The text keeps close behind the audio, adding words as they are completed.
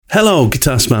Hello,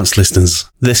 Guitar Smarts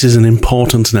listeners. This is an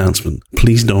important announcement.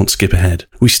 Please don't skip ahead.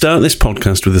 We start this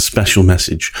podcast with a special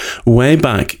message. Way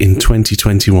back in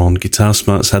 2021, Guitar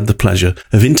Smarts had the pleasure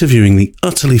of interviewing the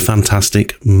utterly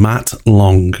fantastic Matt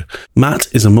Long. Matt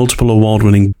is a multiple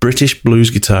award-winning British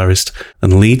blues guitarist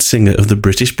and lead singer of the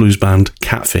British blues band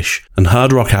Catfish and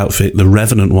hard rock outfit The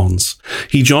Revenant Ones.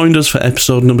 He joined us for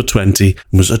episode number 20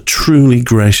 and was a truly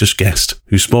gracious guest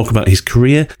who spoke about his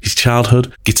career, his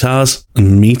childhood, guitars,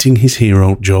 and meeting his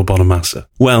hero, Joe Bonamassa.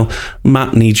 Well,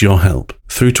 Matt needs your help.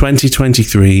 Through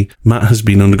 2023, Matt has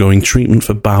been undergoing treatment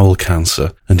for bowel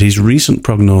cancer, and his recent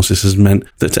prognosis has meant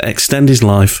that to extend his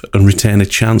life and retain a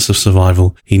chance of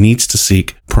survival, he needs to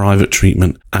seek private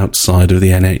treatment outside of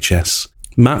the NHS.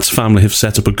 Matt's family have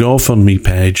set up a GoFundMe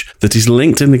page that is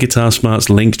linked in the Guitar Smarts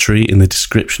link tree in the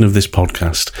description of this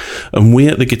podcast. And we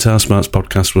at the Guitar Smarts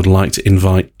podcast would like to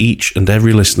invite each and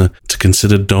every listener to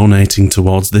consider donating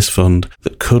towards this fund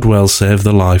that could well save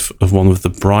the life of one of the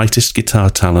brightest guitar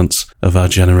talents of our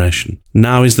generation.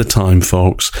 Now is the time,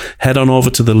 folks. Head on over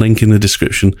to the link in the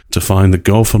description to find the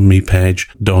GoFundMe page.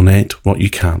 Donate what you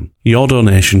can. Your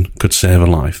donation could save a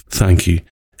life. Thank you.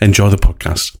 Enjoy the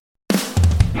podcast.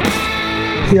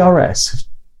 PRS,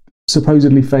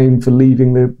 supposedly famed for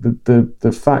leaving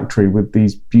the factory with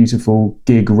these beautiful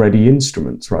gig-ready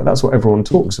instruments, right? That's what everyone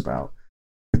talks about.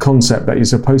 The concept that you're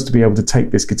supposed to be able to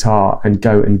take this guitar and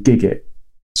go and gig it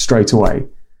straight away.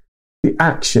 The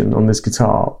action on this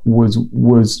guitar was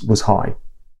high,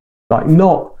 like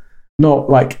not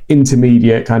like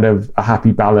intermediate, kind of a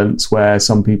happy balance where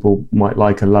some people might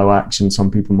like a low action,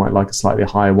 some people might like a slightly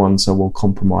higher one, so we'll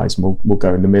compromise and we'll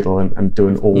go in the middle and do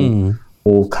an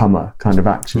all-comer kind of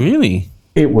action. Really?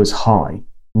 It was high,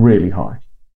 really high.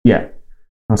 Yeah.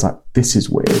 I was like, this is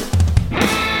weird.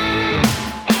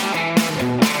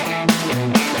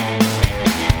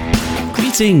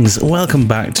 Greetings, welcome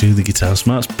back to the Guitar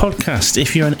Smarts podcast.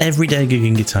 If you're an everyday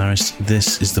gigging guitarist,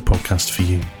 this is the podcast for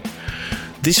you.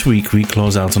 This week we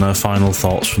close out on our final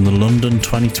thoughts from the London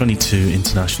 2022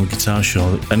 International Guitar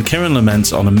Show, and Kieran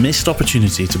laments on a missed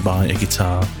opportunity to buy a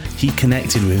guitar he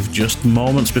connected with just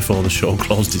moments before the show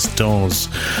closed its doors.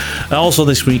 Also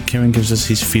this week, Kieran gives us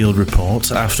his field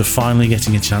report after finally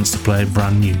getting a chance to play a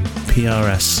brand new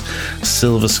PRS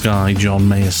Silver Sky John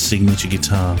Mayer's signature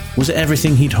guitar. Was it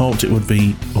everything he'd hoped it would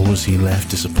be, or was he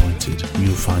left disappointed?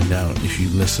 You'll find out if you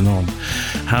listen on.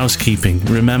 Housekeeping.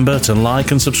 Remember to like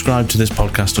and subscribe to this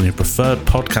podcast on your preferred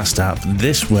podcast app.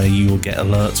 This way you will get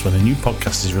alerts when a new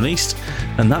podcast is released,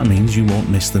 and that means you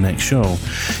won't miss the next show.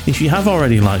 If you have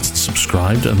already liked and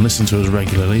subscribed and listened to us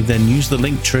regularly, then use the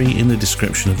link tree in the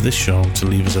description of this show to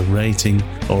leave us a rating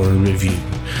or a review.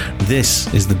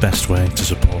 This is the best way to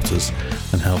support us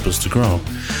and help us to grow.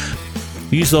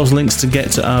 Use those links to get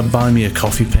to our Buy Me a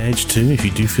Coffee page too, if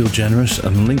you do feel generous,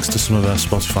 and links to some of our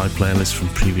Spotify playlists from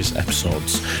previous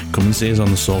episodes. Come and see us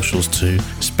on the socials too,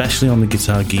 especially on the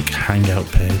Guitar Geek Hangout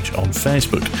page on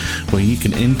Facebook, where you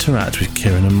can interact with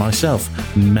Kieran and myself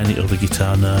and many other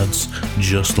guitar nerds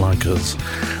just like us.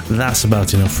 That's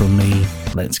about enough from me.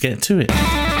 Let's get to it.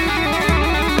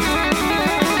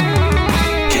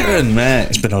 Kieran, mate,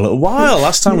 it's been a little while.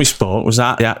 Last time we spoke was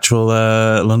at the actual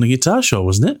London Guitar Show,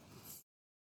 wasn't it?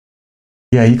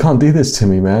 Yeah, you can't do this to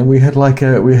me, man. We had like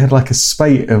a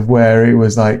spate of where it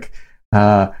was like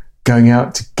going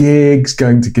out to gigs,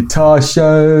 going to guitar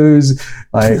shows,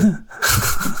 like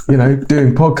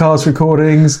doing podcast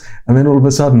recordings, and then all of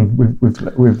a sudden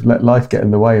we've let life get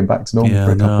in the way and back to normal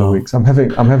for a couple of weeks. I'm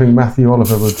having Matthew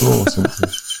Oliver withdrawal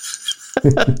symptoms.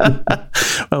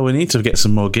 Well, we need to get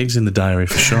some more gigs in the diary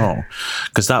for sure,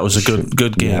 because that was a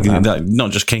good gig. Yeah,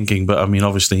 not just Kinking, but I mean,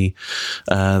 obviously,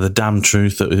 the Damn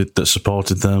Truth that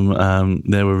supported them,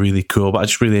 they were really cool. But I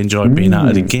just really enjoyed being out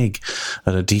at a gig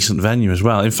at a decent venue as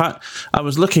well. In fact, I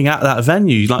was looking at that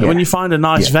venue. Like when you find a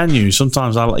nice venue,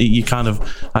 sometimes I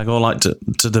go like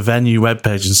to the venue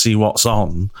webpage and see what's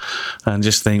on, and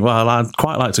just think, well, I'd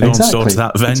quite like to go and go to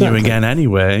that venue again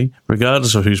anyway,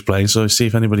 regardless of who's playing. So see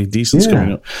if anybody decent's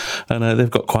coming up, and they've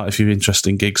got quite a few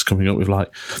interesting gigs coming up with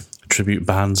like tribute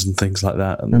bands and things like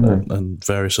that, and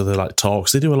various other like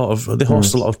talks. They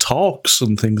host a lot of talks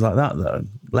and things like that, though,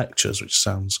 lectures, which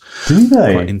sounds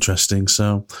quite interesting.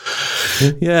 So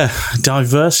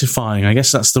diversifying. I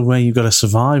guess that's the way you've got to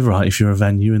survive, right? If you're a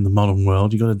venue in the modern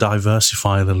world, you've got to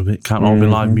diversify a little bit. Can't all be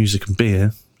live music and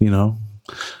beer,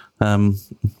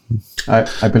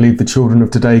 I believe the children of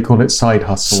today call it side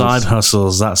hustles. Side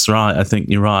hustles, that's right. I think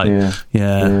you're right.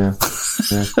 Yeah.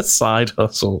 Side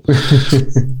hustle.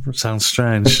 Sounds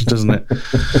strange, doesn't it?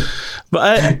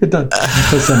 But it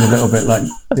does sound a little bit like.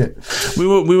 Yeah.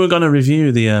 We were going to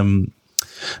review the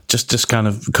just kind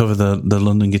of cover the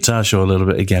London Guitar Show a little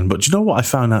bit again. But do you know what? I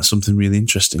found out something really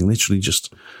interesting, literally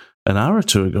just an hour or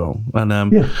two ago. And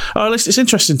at least it's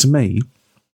interesting to me.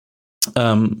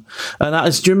 And that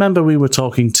is, do you remember we were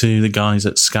talking to the guys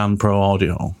at Scan Pro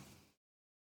Audio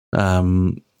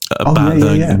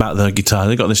about their guitar?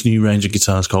 They got this new range of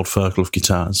guitars called Fairclough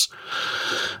guitars,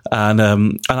 and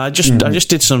I just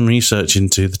did some research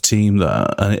into the team there,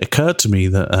 and it occurred to me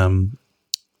that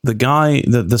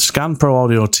the Scan Pro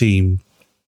Audio team,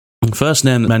 first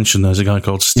name mentioned, there's a guy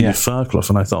called Steve Fairclough,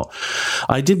 and I thought,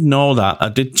 I didn't know that. I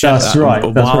did check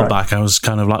a while back. I was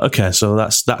kind of like, okay, so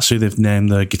that's who they've named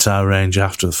the guitar range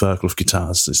after, the Fairclough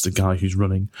guitars. It's the guy who's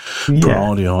running Pro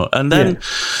Audio. And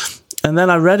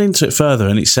then I read into it further,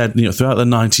 and it said, throughout the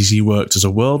 90s, he worked as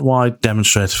a worldwide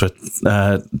demonstrator for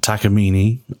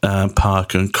Takamine,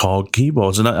 Parker, and Korg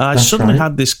keyboards. And I suddenly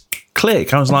had this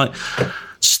click. I was like,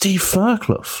 Steve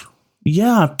Fairclough.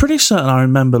 Yeah, I'm pretty certain I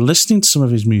remember listening to some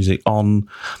of his music on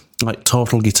like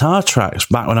Total Guitar Tracks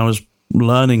back when I was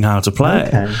learning how to play.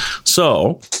 Okay.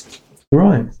 So,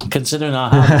 right, considering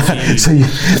I have a few, so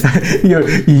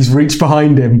he's reached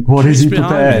behind him. What is he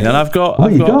prepared? And I've got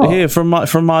here from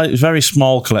my very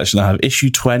small collection. I have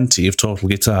issue 20 of Total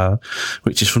Guitar,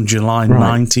 which is from July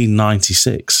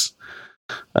 1996,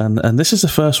 and this is the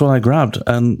first one I grabbed,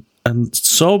 and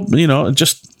so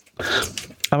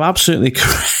I'm absolutely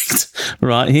correct.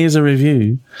 Right, here's a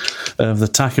review of the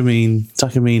Takamine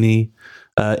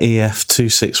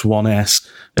EF261S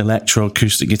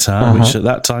electroacoustic guitar, which at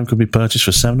that time could be purchased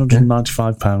for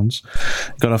 £795.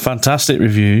 Got a fantastic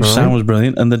review, sound was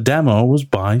brilliant, and the demo was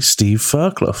by Steve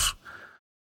Fairclough.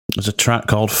 There's a track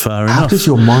called Fair Enough. How does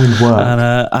your mind work? And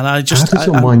I just how does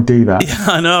your mind do that? Yeah,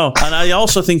 I know. And I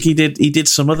also think he did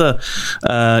some other.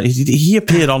 He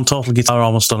appeared on Total Guitar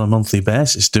almost on a monthly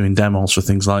basis, doing demos for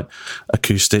things like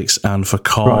acoustics and for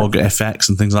Korg FX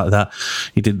and things like that.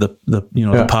 He did the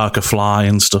Parker Fly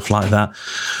and stuff like that.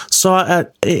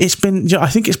 So it's been. I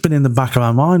think it's been in the back of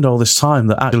my mind all this time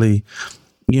that actually,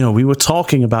 we were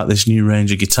talking about this new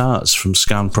range of guitars from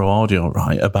Scan Pro Audio,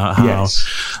 right? About how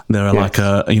they're like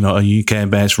a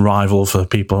UK-based rival for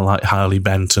people like Harley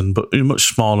Benton, but a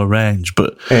much smaller range.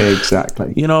 But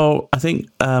exactly, I think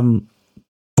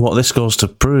what this goes to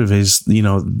prove is,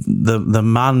 the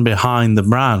man behind the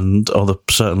brand, or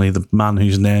certainly the man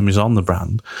whose name is on the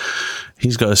brand,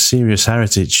 he's got a serious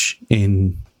heritage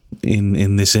in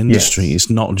this industry. It's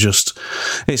not just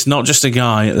a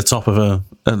guy at the top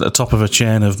of a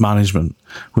chain of management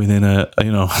within a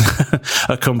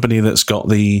company that's got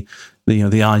the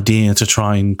idea to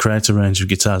try and create a range of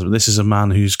guitars. But this is a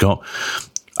man who's got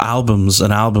albums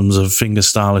and albums of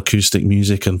fingerstyle acoustic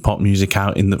music and pop music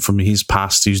out from his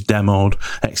past, who's demoed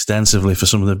extensively for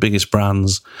some of the biggest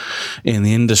brands in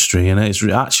the industry. And it's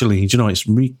actually,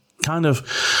 I've kind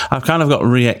of got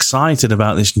re-excited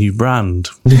about this new brand,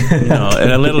 in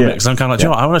a little bit, because I'm kind of like,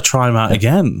 I want to try him out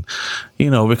again,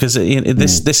 because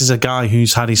this is a guy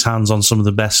who's had his hands on some of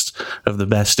the best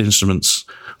instruments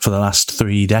for the last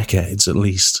 3 decades at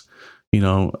least,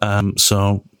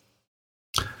 so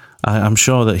I'm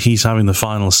sure that he's having the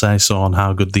final say-so on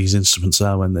how good these instruments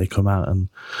are when they come out. And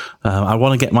I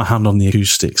want to get my hand on the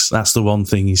acoustics. That's the one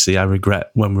thing, I regret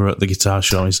when we were at the guitar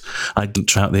show, is I didn't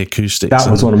try out the acoustics.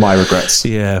 That was one of my regrets.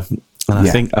 Yeah. And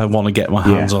I think I want to get my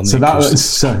hands on the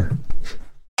acoustics.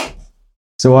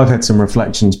 So I've had some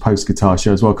reflections post-guitar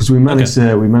show as well, because we managed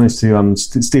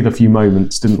to steal a few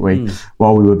moments, didn't we,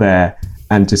 while we were there,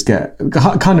 and just get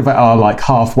kind of at our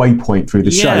halfway point through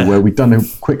the show, where we'd done a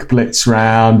quick blitz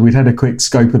round, we'd had a quick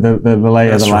scope of the lay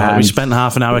of the land. We spent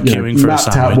half an hour queuing for a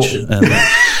sandwich.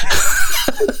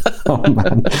 Oh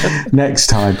man! Next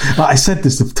time, I said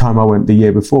this the time I went the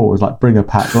year before, was bring a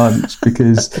packed lunch,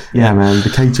 because man,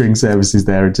 the catering services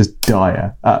there are just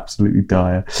dire, absolutely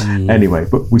dire. Anyway,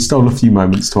 but we stole a few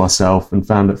moments to ourselves and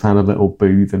found a little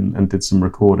booth and did some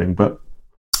recording. But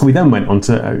we then went on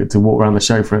to walk around the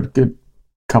show for a good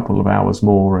couple of hours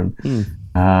more, and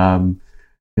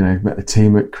met the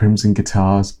team at Crimson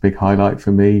Guitars. Big highlight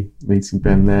for me, meeting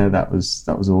Ben there. That was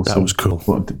awesome. That was cool.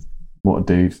 What a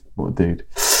dude.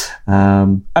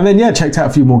 And then checked out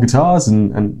a few more guitars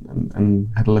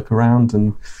and had a look around,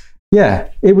 and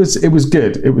it was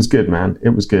good. It was good, man. It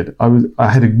was good. I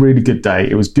had a really good day.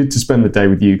 It was good to spend the day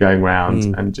with you, going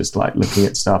around and just looking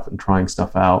at stuff and trying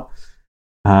stuff out.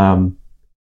 Oh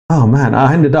man,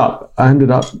 I ended up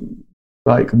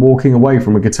walking away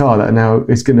from a guitar that now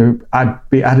is going to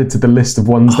be added to the list of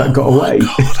ones that got away.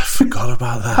 God, I forgot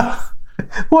about that.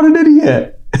 What an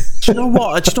idiot. Do you know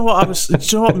what? Do you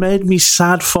know what made me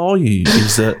sad for you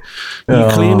is that you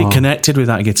clearly connected with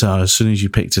that guitar as soon as you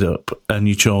picked it up, and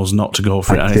you chose not to go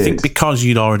for it. And I think because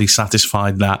you'd already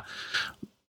satisfied that,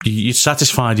 you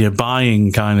satisfied your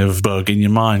buying kind of bug in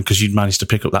your mind because you'd managed to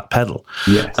pick up that pedal.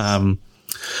 Yes.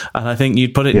 And I think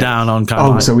you'd put it down on kind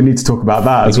of. So we need to talk about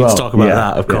that as well. We need to talk about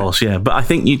that, of course, yeah. But I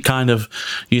think you'd kind of,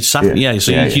 you'd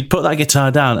put that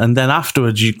guitar down, and then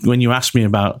afterwards, when you asked me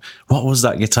about what was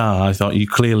that guitar, I thought you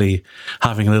clearly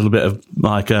having a little bit of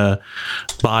like a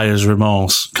buyer's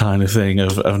remorse kind of thing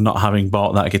of not having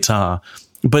bought that guitar.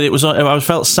 But I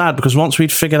felt sad because once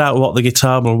we'd figured out what the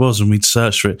guitar was and we'd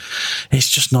searched for it, it's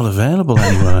just not available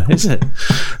anywhere, is it?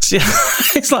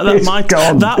 It's like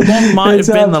that one might have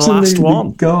been the last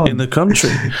one in the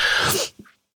country.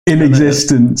 In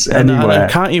existence anywhere. And I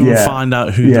can't even find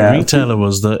out who the retailer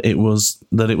was that it was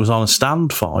on a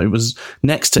stand for. It was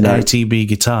next to ATB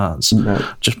Guitars,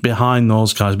 just behind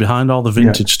those guys, behind all the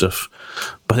vintage stuff.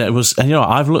 But it was, and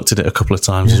I've looked at it a couple of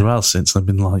times as well since. I've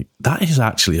been like, that is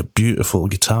actually a beautiful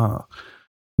guitar.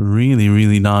 Really,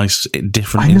 really nice,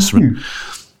 different instrument.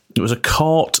 It was a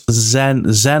Cort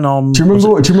Xenon. Do you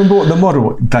remember what the model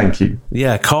was? Thank you.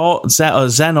 Yeah, Cort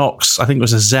Xenox. I think it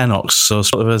was a Xenox, so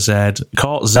sort of a Z.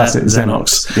 Cort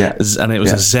Xenox. Yeah. And it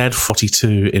was a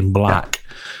Z42 in black.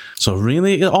 Yeah. So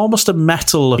really, almost a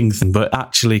metal-looking thing, but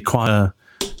actually quite a,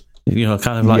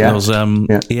 kind of like those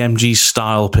EMG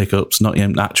style pickups, not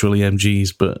actual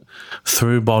EMGs, but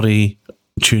through body,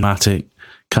 tunematic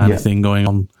kind of thing going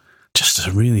on. Just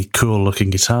a really cool-looking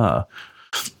guitar.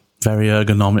 Very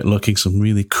ergonomic looking, some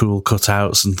really cool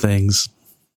cutouts and things.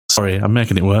 Sorry, I'm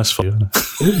making it worse for you.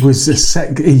 It was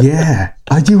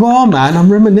you are, man.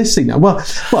 I'm reminiscing now. Well,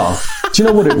 do you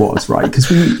know what it was, right?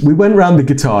 Because we went around the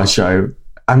guitar show.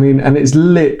 I mean, and it's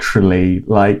literally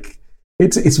like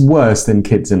it's worse than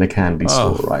kids in a candy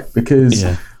store, right? Because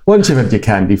once you've had your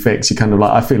candy fix, you're kind of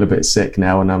like, I feel a bit sick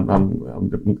now, and I'm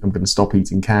going to stop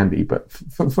eating candy. But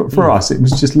for us, it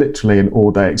was just literally an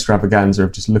all-day extravaganza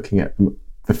of just looking at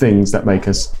the things that make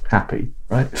us happy,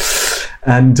 right?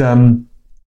 And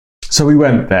so we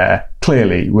went there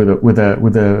clearly with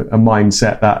a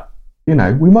mindset that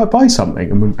we might buy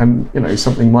something, and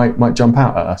something might jump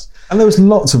out at us. And there was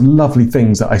lots of lovely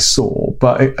things that I saw,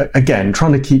 but again,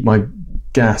 trying to keep my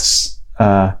gas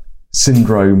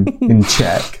syndrome in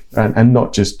check and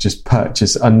not just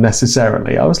purchase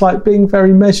unnecessarily. I was like being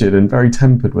very measured and very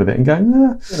tempered with it and going,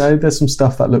 there's some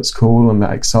stuff that looks cool and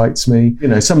that excites me.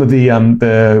 Some of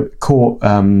the Cort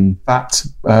fat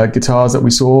guitars that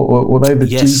we saw, were they the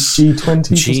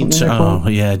G20s or something they called?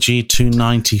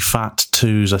 G290 fat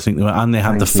 2s, I think they were, and they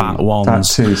had the fat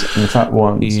ones. Fat 2s and the fat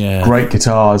ones. Yeah. Great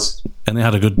guitars. And they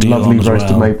had a good deal lovely on as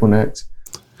roasted well. maple necks.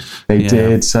 They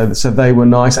did, so they were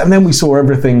nice, and then we saw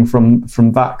everything from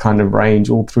that kind of range,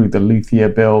 all through the luthier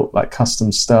built, like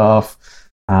custom stuff,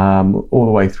 all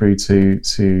the way through to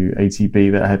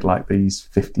ATB that had like these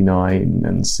 59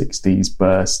 and 60s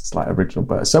bursts, like original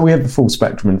bursts. So we had the full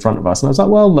spectrum in front of us, and I was like,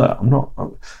 well, look,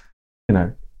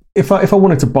 if I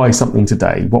wanted to buy something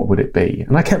today, what would it be?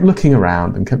 And I kept looking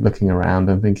around and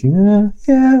thinking,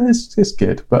 it's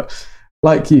good, but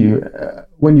like you,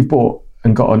 when you've bought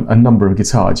and got a number of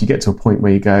guitars, you get to a point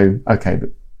where you go, okay, but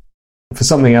for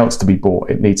something else to be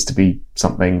bought, it needs to be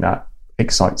something that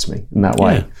excites me in that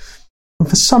way. Yeah. And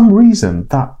for some reason,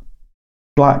 that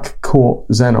black Cort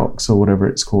Xenox or whatever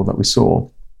it's called that we saw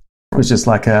was just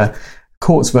like a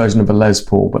Cort's version of a Les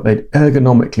Paul, but they'd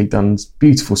ergonomically done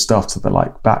beautiful stuff to the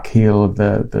like back heel of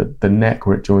the neck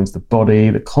where it joins the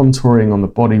body. The contouring on the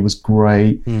body was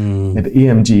great. It had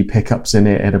EMG pickups in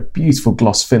it. It had a beautiful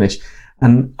gloss finish.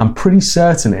 And I'm pretty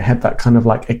certain it had that kind of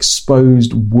like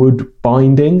exposed wood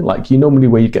binding, like normally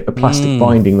where you get the plastic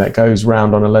binding that goes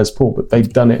round on a Les Paul, but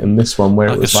they've done it in this one where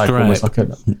like it was like almost like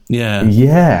a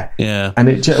and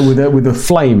it with a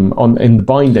flame in the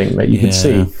binding that you could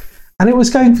see, and it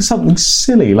was going for something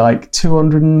silly like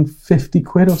 250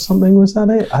 quid or something. Was that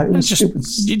it?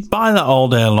 You'd buy that all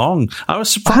day long. I was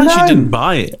surprised you didn't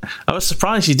buy it. I was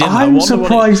surprised you didn't. I'm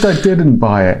surprised I didn't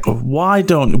buy it. Why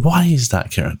is that,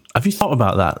 Kieran? Have you thought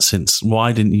about that since?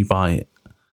 Why didn't you buy it?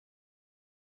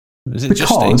 Is it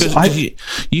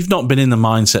because you've not been in the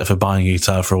mindset for buying a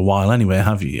guitar for a while anyway,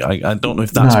 have you? I don't know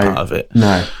if that's part of it.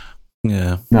 No.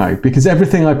 Yeah. No, because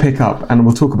everything I pick up, and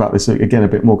we'll talk about this again a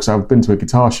bit more because I've been to a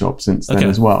guitar shop since then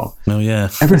as well. Oh, yeah.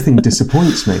 Everything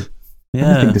disappoints me.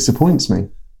 Everything disappoints me.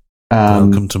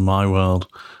 Welcome to my world.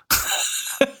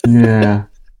 Yeah.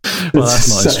 Well,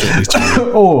 that's not strictly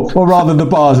true. or rather, the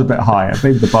bar's a bit higher.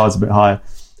 Maybe the bar's a bit higher.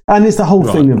 And it's the whole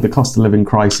thing of the cost of living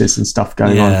crisis and stuff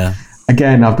going on.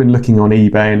 again, I've been looking on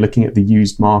eBay and looking at the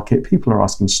used market. People are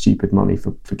asking stupid money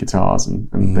for guitars and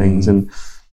things. And,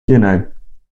 you know,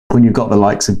 when you've got the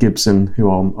likes of Gibson,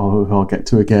 who I'll get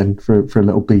to again for a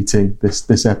little beating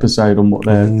this episode on what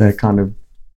they're kind of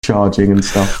charging and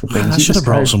stuff for things. I should have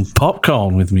brought some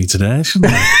popcorn with me today,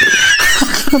 shouldn't I?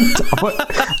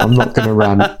 I'm not going to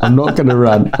rant.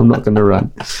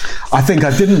 I think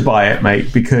I didn't buy it,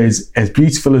 mate, because as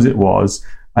beautiful as it was,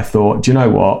 I thought, do you know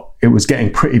what? It was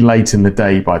getting pretty late in the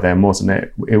day by then, wasn't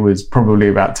it? It was probably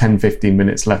about 10, 15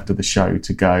 minutes left of the show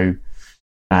to go.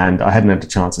 And I hadn't had a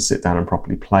chance to sit down and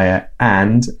properly play it.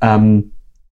 And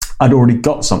I'd already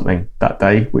got something that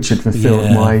day, which had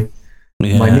fulfilled my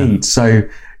needs. So do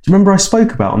you remember I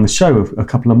spoke about on the show a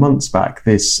couple of months back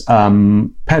this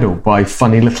pedal by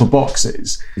Funny Little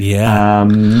Boxes? Yeah.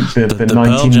 The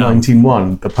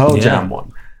 1991, the Pearl Jam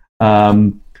one.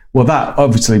 Well, that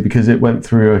obviously, because it went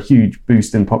through a huge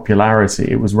boost in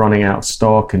popularity, it was running out of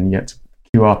stock, and you had to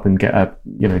queue up and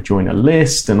join a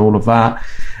list and all of that.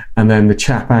 And then the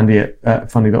chap Andy at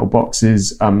Funny Little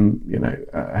Boxes, had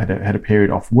a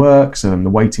period off work, so then the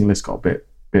waiting list got a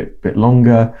bit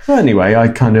longer. But anyway, I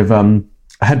kind of I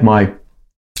had my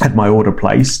order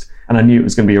placed, and I knew it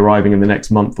was going to be arriving in the next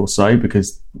month or so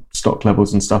because stock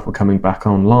levels and stuff were coming back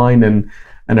online and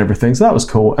everything. So that was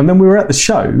cool. And then we were at the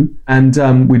show, and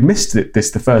we'd missed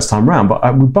this the first time round,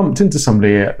 but we bumped into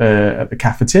somebody at the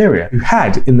cafeteria who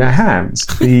had in their hands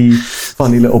the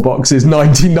Funny Little Boxes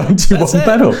 1991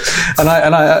 pedal. And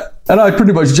I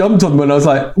pretty much jumped on them, and I was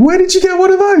like, where did you get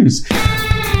one of those?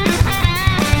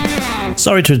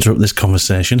 Sorry to interrupt this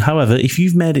conversation. However, if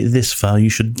you've made it this far, you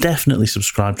should definitely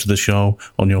subscribe to the show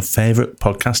on your favourite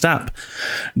podcast app.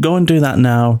 Go and do that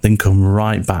now, then come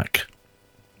right back.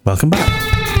 Welcome back.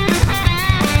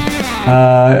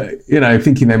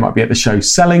 Thinking they might be at the show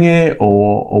selling it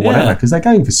or whatever, because they're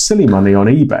going for silly money on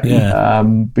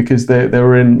eBay because they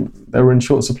were in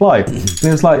short supply. And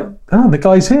it was like, the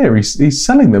guy's here. He's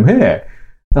selling them here.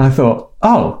 And I thought,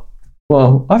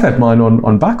 well, I've had mine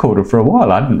on back order for a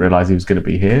while. I didn't realise he was going to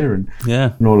be here and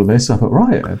all of this. I thought,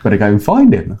 right, I better go and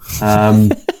find him.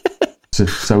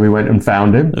 So we went and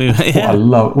found him.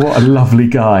 What a lovely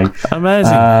guy.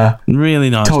 Amazing. Really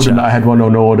nice. Told him that I had one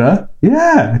on order.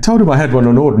 Yeah, I told him I had one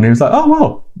on order, and he was like, oh,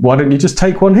 well, why don't you just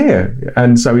take one here?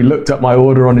 And so he looked up my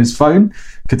order on his phone,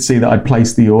 could see that I'd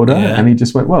placed the order, and he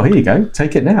just went, well, here you go,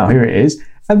 take it now, here it is.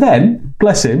 And then,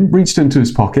 bless him, reached into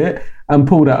his pocket and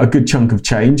pulled out a good chunk of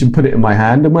change and put it in my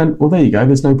hand and went, well, there you go,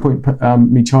 there's no point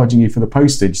me charging you for the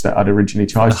postage that I'd originally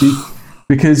charged you.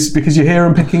 Because you're here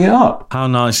and picking it up. How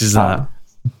nice is that?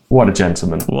 What a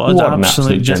gentleman. What an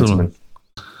absolute gentleman.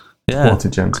 Yeah. What a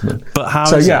gentleman. But how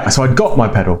so I got my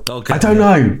pedal. Okay. I don't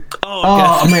know.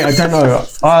 I don't know.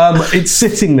 It's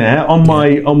sitting there on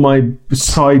my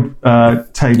side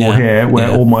table here where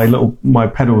all my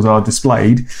pedals are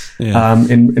displayed.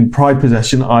 In pride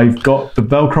possession. I've got the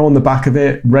Velcro on the back of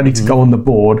it ready to go on the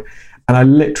board. And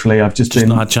I've just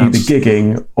been either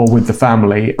gigging or with the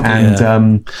family,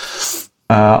 and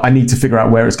I need to figure out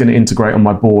where it's going to integrate on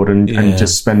my board and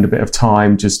just spend a bit of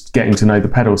time just getting to know the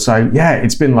pedal. So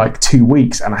it's been like 2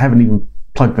 weeks and I haven't even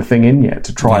plugged the thing in yet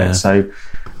to try it. So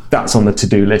that's on the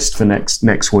to-do list for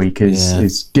next week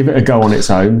is give it a go on its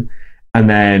own and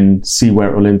then see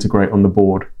where it will integrate on the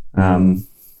board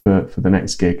for the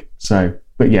next gig. So,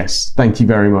 but yes, thank you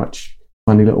very much.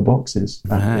 Funny Little Boxes.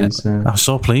 I'm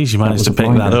so pleased you managed to pick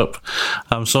that up.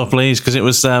 I'm so pleased because it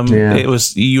was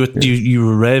you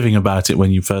were raving about it when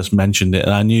you first mentioned it,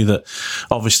 and I knew that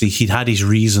obviously he'd had his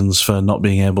reasons for not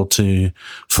being able to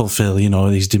fulfill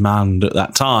his demand at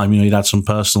that time. He'd had some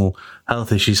personal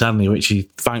health issues, hadn't he? Which he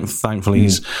thankfully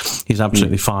he's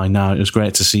absolutely fine now. It was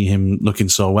great to see him looking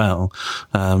so well.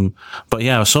 But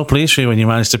I was so pleased for you when you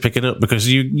managed to pick it up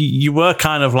because you were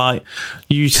kind of like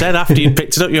you said after you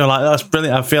picked it up, you were like, that's brilliant.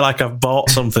 I feel like I've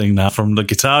bought something now from the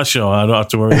guitar show. I don't have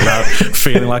to worry about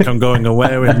feeling like I'm going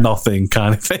away with nothing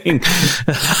kind of thing.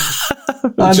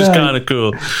 Which is kind of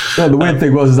cool. Well, the weird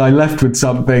thing was I left with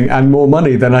something and more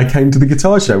money than I came to the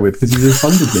guitar show with because he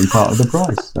refunded me part of the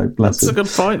price. So that's a good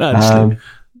point, actually.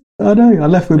 I know, I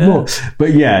left with more.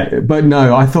 But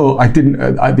no, I thought I didn't.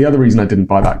 The other reason I didn't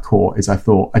buy that Core is I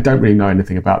thought I don't really know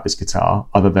anything about this guitar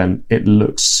other than it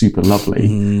looks super lovely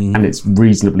and it's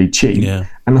reasonably cheap. Yeah.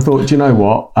 And I thought, do you know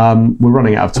what? We're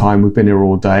running out of time. We've been here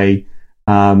all day.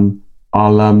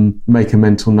 I'll make a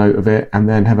mental note of it and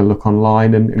then have a look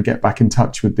online and get back in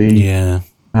touch with the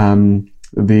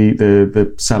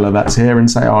seller that's here and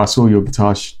say, I saw your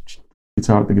guitar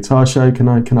at the guitar show. Can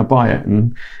I buy it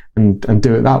and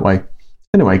do it that way?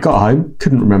 Anyway, got home,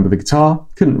 couldn't remember the guitar,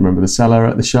 couldn't remember the seller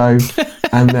at the show.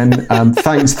 And then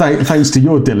thanks to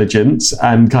your diligence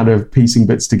and kind of piecing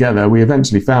bits together, we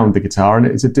eventually found the guitar, and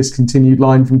it's a discontinued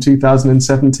line from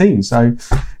 2017. So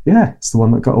yeah, it's the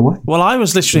one that got away. Well, I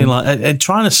was literally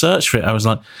trying to search for it. I was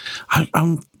like,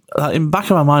 I'm in the back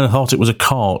of my mind, I thought it was a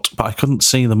Cort, but I couldn't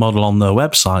see the model on their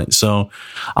website. So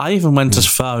I even went as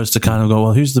far as to kind of go,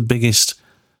 well, who's the biggest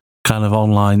kind of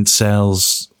online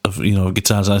sales of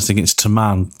guitars? I was thinking it's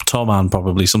Thomann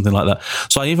probably, something like that.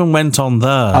 So I even went on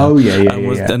there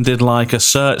and did like a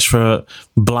search for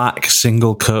black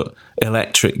single cut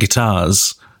electric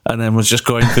guitars, and then was just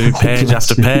going through page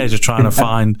after page of trying to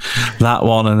find that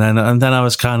one, and then I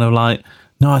was kind of like,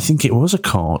 no, I think it was a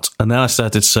Cort. And then I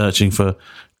started searching for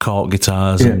Cort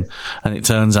guitars, and it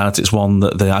turns out it's one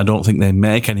that I don't think they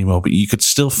make anymore, but you could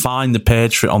still find the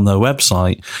page for it on their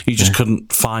website. You just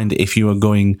couldn't find it if you were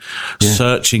going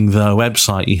searching their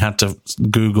website. You had to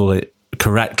Google it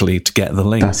correctly to get the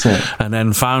link. That's it. And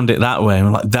then found it that way. And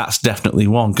I'm like, that's definitely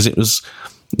one, because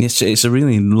it's a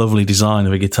really lovely design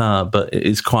of a guitar, but it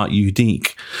is quite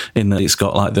unique in that it's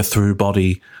got like the through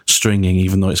body stringing,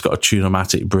 even though it's got a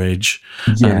Tune-o-matic bridge,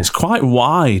 and it's quite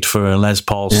wide for a Les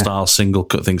Paul style single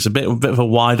cut thing. It's a bit of a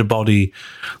wider body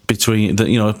between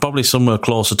the, probably somewhere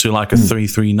closer to like a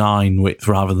 339 width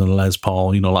rather than a Les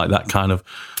Paul, like that kind of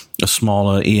a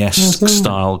smaller ES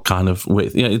style kind of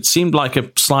width. It seemed like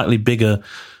a slightly bigger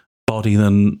body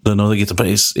than other guitar, but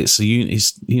it's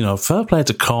fair play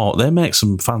to Cort. They make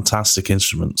some fantastic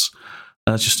instruments.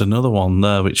 That's just another one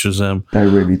there, which was they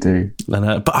really do. And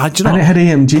it had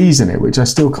EMGs in it, which I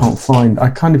still can't find. I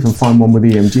can't even find one with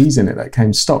EMGs in it that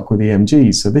came stock with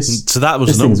EMGs. So that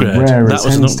was an upgrade. That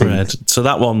was an upgrade. So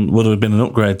that one would have been an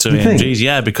upgrade to EMGs,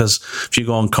 yeah. Because if you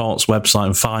go on Cort's website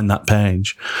and find that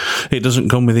page, it doesn't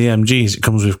come with EMGs. It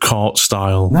comes with Cort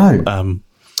style.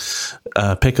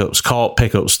 Cort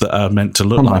pickups that are meant to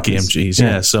look like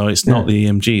EMGs, so it's not the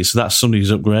EMGs. So that's somebody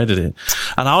who's upgraded it.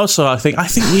 And also, I think I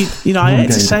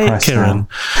hate to say it, Kieran.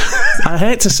 I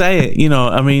hate to say it.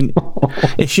 I mean,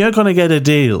 if you're going to get a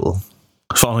deal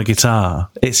for a guitar,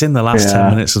 it's in the last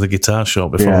 10 minutes of the guitar show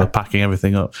before they're packing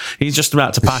everything up. He's just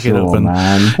about to pack it up, and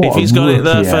if he's got it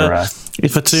there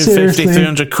for 250,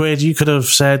 300 quid, you could have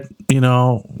said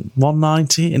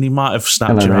 190, and he might have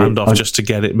snapped your hand off just to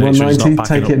get it. Make sure he's not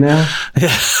packing take it now.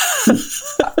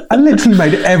 I literally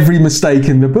made every mistake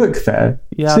in the book there.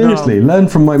 Seriously, learn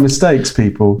from my mistakes,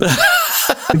 people.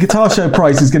 The guitar show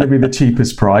price is going to be the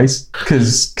cheapest price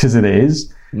because it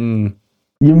is.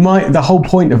 The whole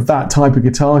point of that type of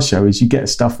guitar show is you get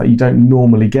stuff that you don't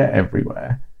normally get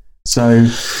everywhere. So,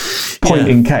 point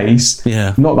in case,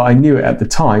 not that I knew it at the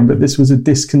time, but this was a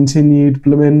discontinued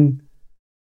blooming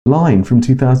line from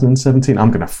 2017. I'm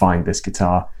going to find this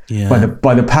guitar. By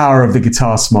the power of the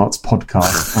Guitar Smarts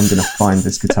podcast, I'm going to find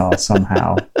this guitar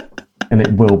somehow, and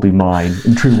it will be mine.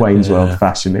 In true Wayne's World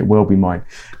fashion, it will be mine.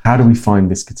 How do we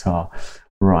find this guitar?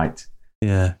 Right.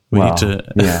 Yeah, we need to.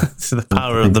 To the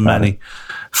power of the many.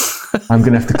 I'm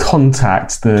going to have to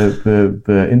contact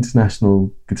the International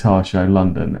Guitar Show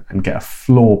London and get a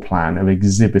floor plan of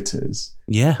exhibitors.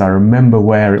 Yeah, so I remember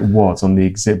where it was on the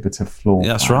exhibitor floor.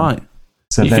 That's plan. Right.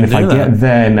 So then, if I get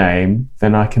their name,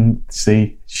 then I can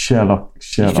see Sherlock.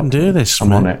 You can do this.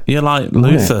 I'm on it. You're like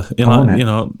Luther. You're like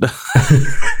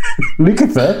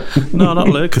Lukather? No, not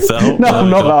Lukather. No, I'm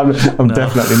not. I'm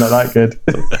definitely not that good.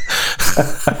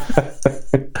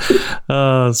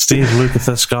 Steve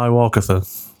Lukather Skywalker.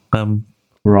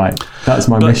 Right, that's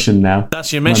my mission now.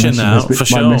 That's your mission now, for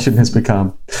sure. My mission has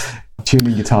become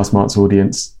tuning Guitar Smarts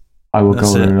audience. I will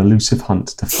go on an elusive hunt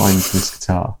to find this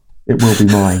guitar. It will be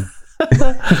mine.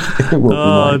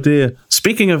 Dear.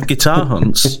 Speaking of guitar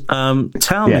hunts,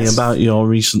 tell me about your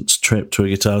recent trip to a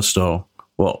guitar store.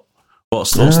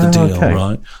 What's the deal,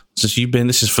 right? This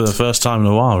is for the first time in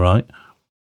a while, right?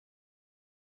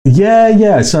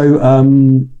 Yeah. So, I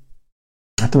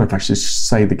don't know if I should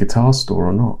say the guitar store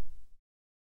or not.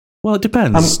 Well, it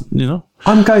depends,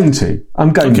 I'm going to,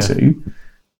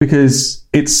 because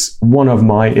it's one of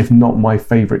my, if not my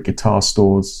favourite guitar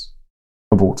stores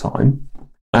of all time.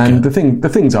 And the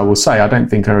things I will say, I don't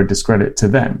think are a discredit to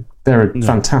them. They're a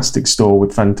fantastic store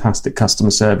with fantastic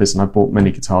customer service, and I bought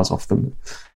many guitars off them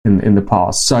in the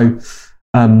past. So,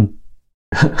 when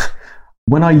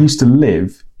I used to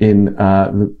live in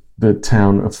the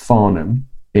town of Farnham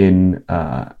in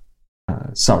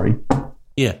Surrey,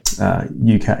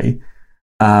 UK,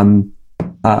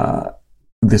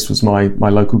 this was my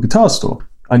local guitar store.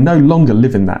 I no longer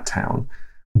live in that town,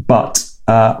 but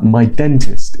my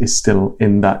dentist is still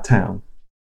in that town.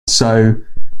 So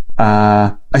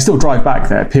I still drive back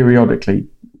there periodically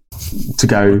to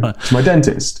go to my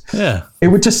dentist. Yeah. It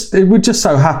would just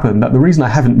so happen that the reason I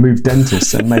haven't moved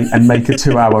dentists and make a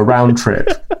 2-hour round trip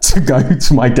to go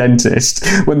to my dentist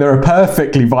when there are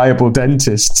perfectly viable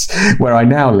dentists where I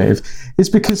now live is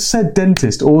because said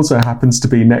dentist also happens to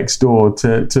be next door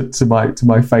to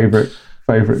my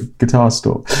favorite guitar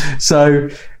store. So,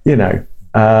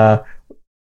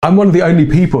 I'm one of the only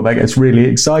people that gets really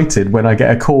excited when I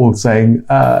get a call saying,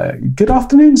 good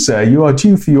afternoon, sir. You are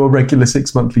due for your regular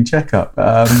 6-monthly checkup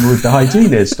with the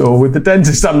hygienist or with the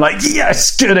dentist. I'm like,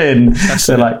 yes, get in.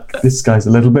 They're like, this guy's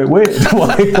a little bit weird.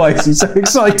 Why is he so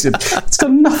excited? It's got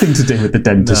nothing to do with the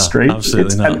dentistry. No,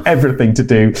 absolutely not. And everything to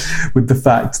do with the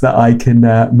fact that I can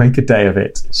make a day of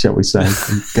it, shall we say, and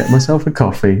get myself a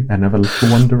coffee and have a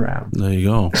little wander around. There you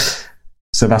go.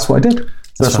 So that's what I did.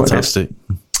 That's fantastic.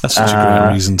 That's such a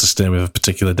great reason to stay with a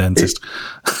particular dentist.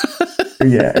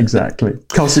 Yeah, exactly. It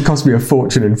cost me a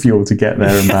fortune in fuel to get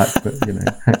there and back, but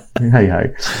hey ho.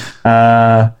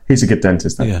 He's a good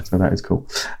dentist, though, so that is cool.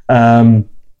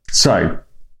 So,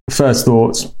 first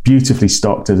thoughts: beautifully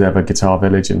stocked as ever, Guitar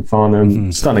Village in Farnham. Mm-hmm.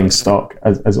 Stunning stock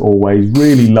as always.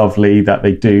 Really lovely that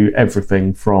they do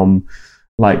everything from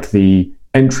like the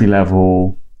entry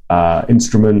level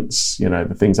instruments,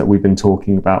 the things that we've been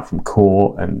talking about from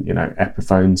Core and,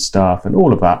 Epiphone stuff and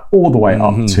all of that, all the way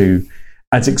up to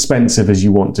as expensive as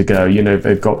you want to go.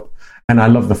 They've got, and I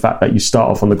love the fact that you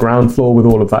start off on the ground floor with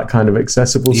all of that kind of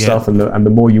accessible stuff, and the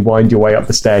more you wind your way up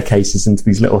the staircases into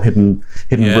these little hidden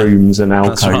rooms and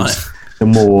alcoves, the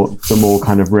more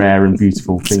kind of rare and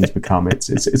beautiful things become. It's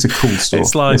a cool store.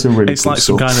 It's like cool some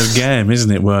store. Kind of game, isn't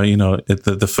it? Where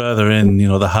the further in,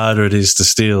 the harder it is to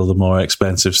steal, the more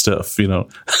expensive stuff.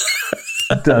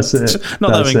 That's it.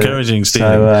 Not that I'm encouraging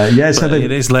stealing. So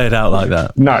it is laid out like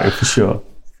that. No, for sure.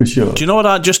 Do you know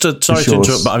what? sorry to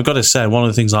interrupt, but I've got to say one of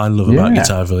the things I love about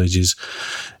Guitar Village is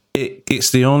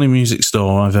it's the only music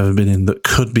store I've ever been in that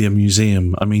could be a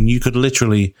museum. I mean, you could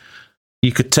take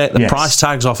the price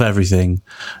tags off everything,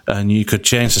 and you could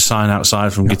change the sign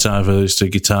outside from Guitar Village to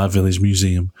Guitar Village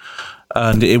Museum,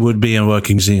 and it would be a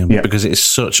working museum because it's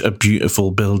such a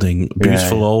beautiful building,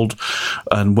 old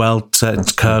and well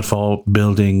cared for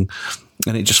building,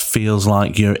 and it just feels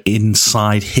like you're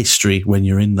inside history when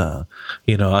you're in there.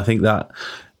 I think that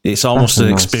it's almost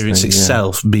an experience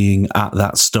itself being at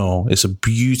that store. It's a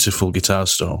beautiful guitar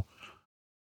store.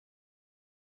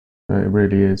 It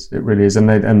really is.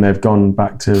 And they've gone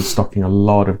back to stocking a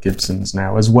lot of Gibsons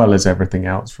now, as well as everything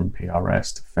else from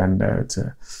PRS to Fender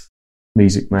to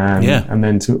Music Man. Yeah. And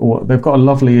then they've got a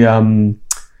lovely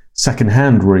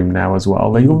second-hand room now as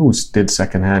well. They always did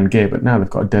second-hand gear, but now they've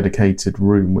got a dedicated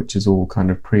room, which is all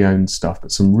kind of pre-owned stuff, but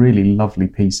some really lovely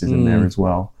pieces in there as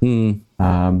well.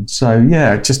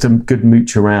 Just a good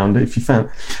mooch around. If you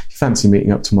fancy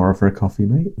meeting up tomorrow for a coffee,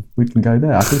 mate, we can go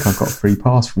there. I think I've got a free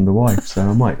pass from the wife, so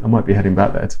I might be heading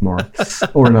back there tomorrow,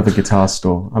 or another guitar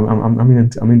store. I'm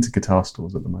into guitar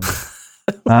stores at the moment.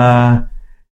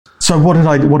 So what did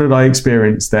I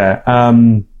experience there?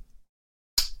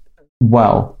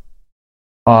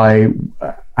 I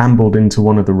ambled into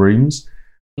one of the rooms,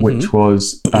 which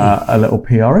was a little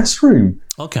PRS room.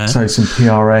 Okay. So some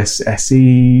PRS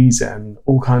SEs and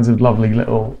all kinds of lovely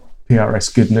little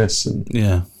PRS goodness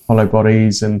and hollow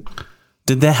bodies. And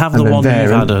did they have the one you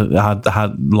had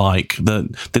like the?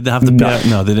 Did they have the?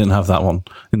 No, they didn't have that one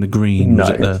in the green.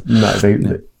 That's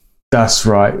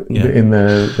right. Yeah. In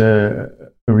the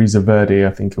Ariza Verde,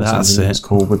 I think, or something it's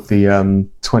called, with the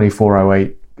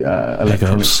 2408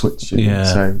 electronic switch.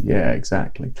 So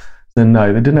exactly. So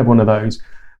no, they didn't have one of those,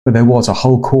 but there was a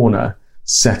whole corner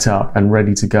set up and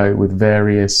ready to go with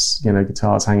various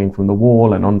guitars hanging from the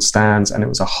wall and on stands, and it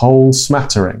was a whole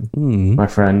smattering, my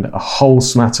friend, a whole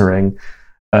smattering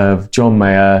of John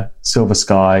Mayer Silver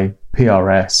Sky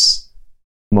PRS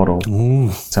model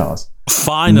guitars.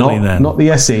 Finally, not the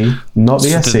SE, not the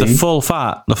SE, the full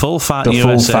fat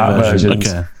USA version.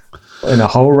 Okay. In a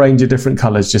whole range of different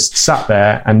colours, just sat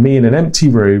there, and me in an empty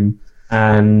room,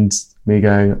 and me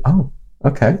going, oh,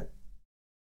 okay,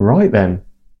 right then.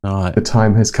 All right. The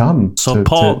time has come. So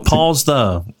pause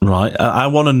there, right? I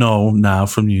want to know now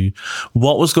from you,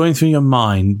 what was going through your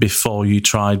mind before you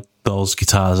tried those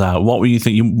guitars out? What were you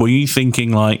thinking? Were you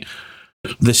thinking like,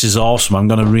 this is awesome, I'm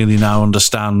going to really now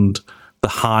understand the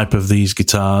hype of these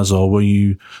guitars, or were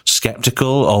you skeptical,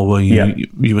 or were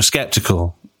you were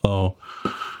skeptical, or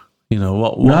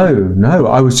what? No,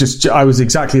 I was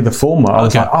exactly the former. I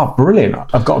was like, oh, brilliant,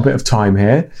 I've got a bit of time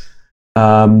here.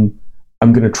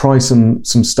 I'm going to try some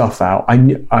stuff out. I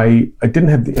didn't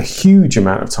have a huge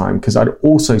amount of time because I'd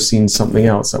also seen something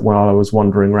else that while I was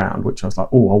wandering around, which I was like,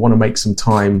 oh, I want to make some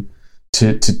time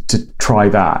to try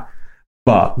that.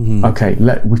 But okay,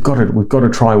 we've got to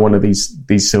try one of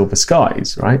these Silver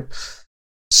Skies, right?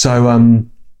 So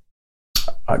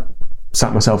I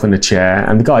sat myself in a chair,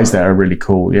 and the guys there are really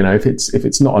cool. You know, if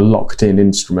it's not a locked in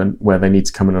instrument where they need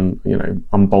to come in and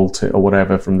unbolt it or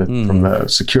whatever from the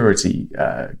security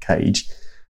cage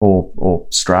or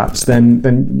straps,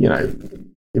 then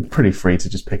you're pretty free to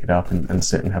just pick it up and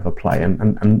sit and have a play.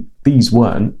 And these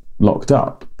weren't locked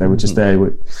up; they were just there.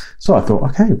 So I thought,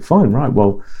 okay, fine, right.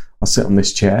 Well, I'll sit on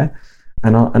this chair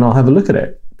and I'll have a look at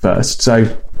it first.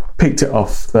 So picked it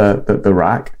off the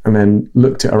rack and then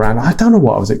looked it around. I don't know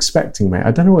what I was expecting, mate. I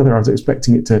don't know whether I was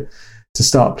expecting it to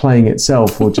start playing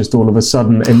itself or just all of a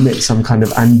sudden emit some kind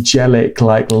of angelic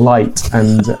like light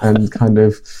and kind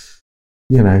of,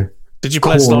 Did you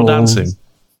play slow dancing?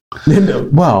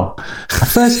 Well,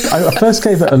 I first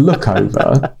gave it a look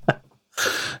over.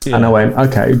 Yeah. And I went,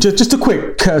 okay, just a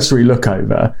quick cursory look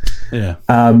over. Yeah.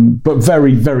 But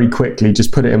very, very quickly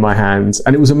just put it in my hands.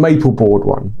 And it was a maple board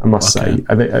one, I must say.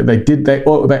 They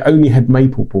only had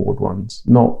maple board ones,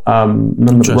 not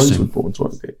none of the rosewood boards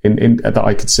ones in that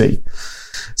I could see.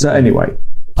 So anyway,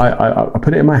 I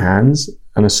put it in my hands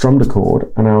and I strummed a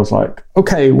chord and I was like,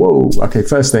 okay,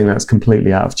 first thing, that's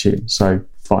completely out of tune. So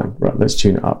fine, right, let's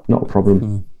tune it up. Not a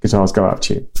problem. Guitars go out of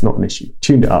tune. Not an issue.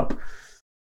 Tuned it up.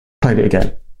 Played it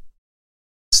again.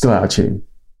 Still out of tune.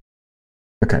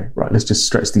 Okay, right, let's just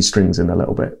stretch these strings in a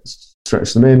little bit.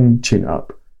 Stretch them in, tune it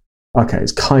up. Okay,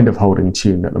 it's kind of holding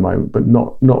tune at the moment, but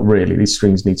not really. These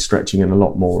strings need stretching in a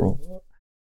lot more.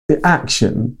 The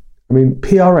action, I mean,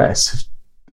 PRS,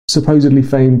 supposedly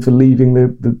famed for leaving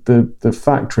the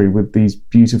factory with these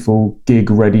beautiful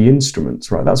gig-ready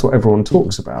instruments, right? That's what everyone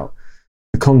talks about.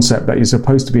 The concept that you're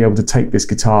supposed to be able to take this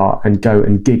guitar and go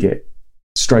and gig it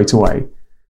straight away.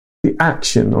 The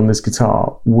action on this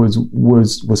guitar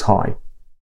was high,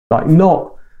 like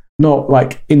not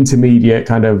like intermediate,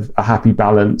 kind of a happy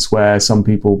balance where some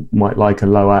people might like a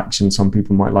low action, some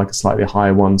people might like a slightly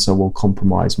higher one, so we'll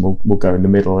compromise and we'll go in the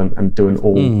middle and do an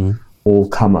all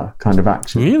comer kind of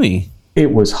action. Really?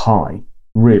 It was high,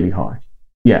 really high.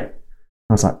 Yeah,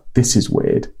 I was like, this is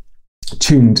weird.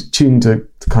 Tuned to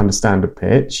kind of standard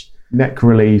pitch. Neck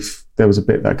relief, there was a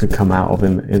bit that could come out of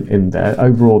in there.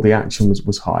 Overall, the action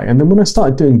was high. And then when I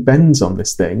started doing bends on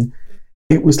this thing,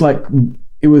 it was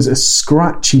a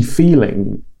scratchy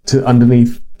feeling to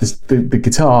underneath the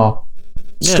guitar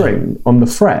string on the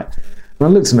fret. And I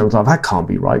looked and I was like, that can't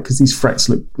be right because these frets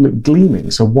look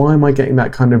gleaming. So why am I getting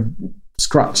that kind of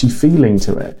scratchy feeling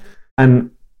to it?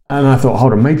 And I thought,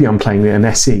 hold on, maybe I'm playing an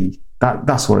SE.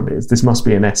 That's what it is. This must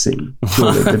be an SE.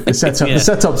 Surely. The setup, the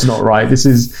setup's not right. This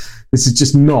is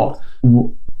just not.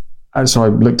 So I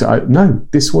looked at. No,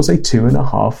 this was a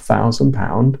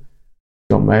 £2,500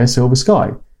 John Mayer Silver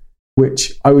Sky,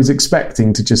 which I was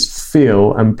expecting to just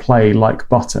feel and play like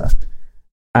butter.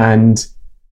 And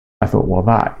I thought, well,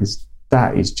 that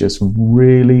is just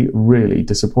really, really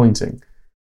disappointing.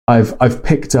 I've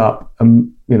picked up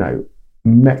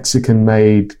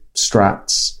Mexican-made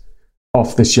Strats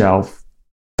off the shelf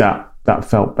that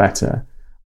felt better.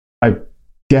 I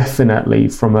definitely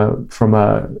from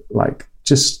a like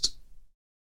just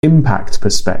impact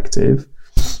perspective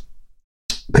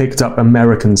picked up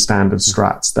American standard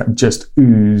Strats that just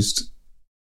oozed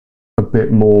a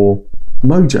bit more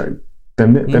mojo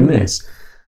than this.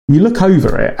 You look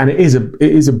over it and it is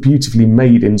a beautifully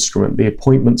made instrument. The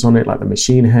appointments on it, like the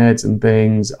machine heads and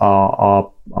things, are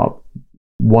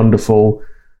wonderful.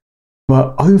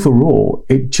 But overall,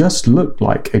 it just looked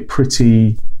like a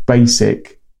pretty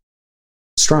basic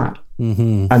Strat.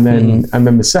 And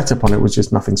then the setup on it was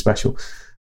just nothing special.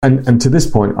 And to this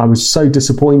point, I was so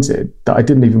disappointed that I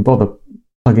didn't even bother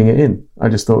plugging it in. I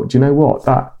just thought, do you know what?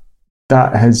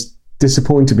 That has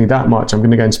disappointed me that much. I'm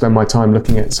going to go and spend my time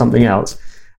looking at something else.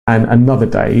 And another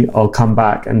day, I'll come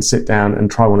back and sit down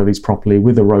and try one of these properly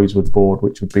with a rosewood board,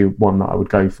 which would be one that I would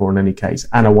go for in any case.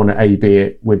 And I want to A/B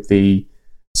it with the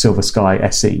Silver Sky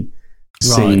SE to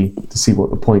see what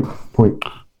the point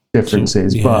difference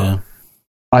is. Yeah. But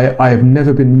I have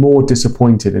never been more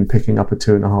disappointed in picking up a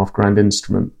 $2,500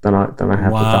 instrument than I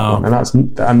have with that one.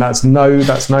 And that's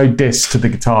no diss to the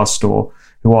guitar store,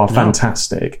 who are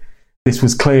fantastic. This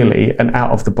was clearly an out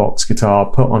of the box guitar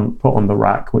put on the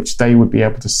rack, which they would be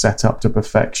able to set up to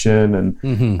perfection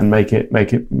and make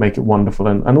it wonderful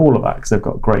and all of that, because they've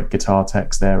got great guitar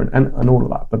techs there and all of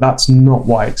that. But that's not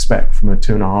what I expect from a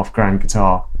 $2,500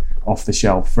 guitar off the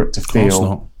shelf, for it to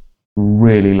feel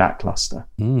really lackluster.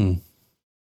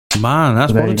 Man,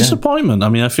 that's what a disappointment. I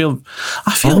mean, I feel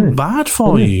bad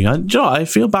for you. I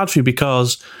feel bad for you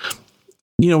because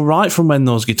right from when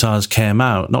those guitars came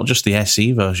out, not just the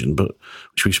SE version, but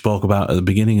which we spoke about at the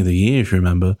beginning of the year, if you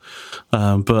remember,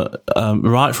 but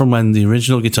right from when the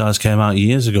original guitars came out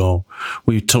years ago,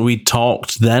 we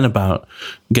talked then about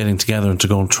getting together and to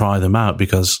go and try them out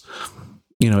because,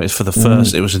 it's for the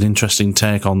first, it was an interesting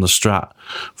take on the Strat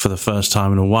for the first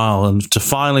time in a while, and to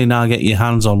finally now get your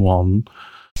hands on one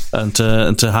and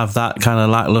to have that kind of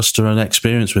lackluster an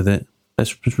experience with it.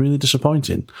 It's really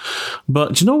disappointing.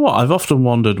 But do you know what? I've often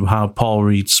wondered how Paul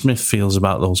Reed-Smith feels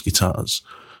about those guitars.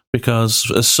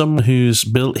 Because as someone who's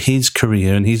built his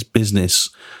career and his business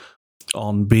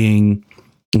on being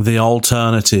the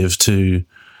alternative to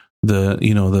the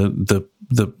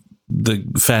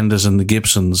Fenders and the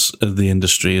Gibsons of the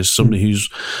industry, as somebody who's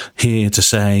here to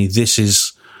say this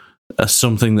is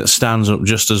something that stands up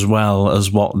just as well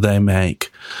as what they make,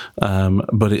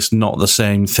 but it's not the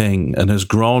same thing, and has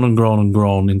grown and grown and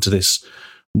grown into this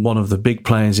one of the big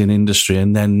players in industry.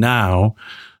 And then now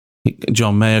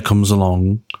John Mayer comes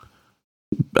along,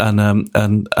 and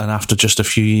after just a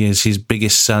few years, his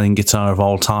biggest selling guitar of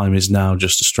all time is now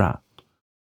just a Strat.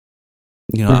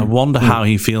 I wonder how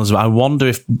he feels about it. I wonder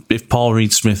if Paul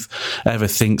Reed-Smith ever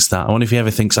thinks that. I wonder if he ever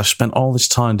thinks, I've spent all this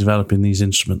time developing these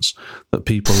instruments that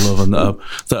people love and that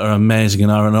are amazing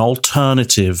and are an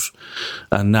alternative,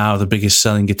 and now the biggest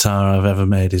selling guitar I've ever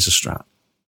made is a Strat.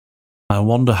 I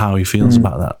wonder how he feels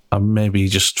about that. And maybe he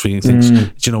just thinks,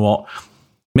 do you know what?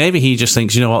 Maybe he just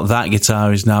thinks, that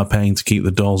guitar is now paying to keep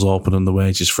the doors open and the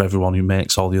wages for everyone who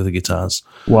makes all the other guitars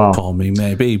for me,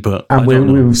 maybe. But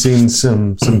we've seen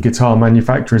some guitar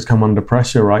manufacturers come under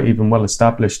pressure, right? Even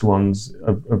well-established ones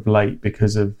of late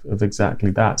because of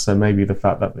exactly that. So maybe the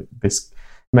fact that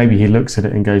maybe he looks at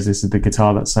it and goes, this is the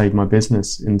guitar that saved my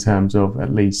business, in terms of,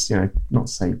 at least, not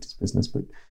saved his business, but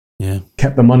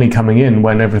kept the money coming in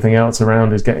when everything else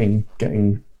around is getting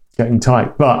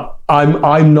tight. But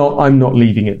I'm not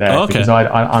leaving it there, because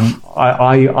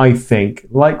I think,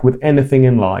 like with anything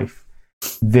in life,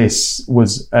 this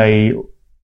was an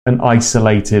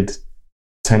isolated,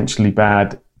 potentially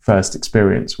bad first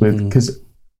experience with, because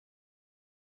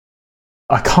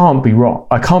I can't be wrong.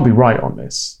 I can't be right on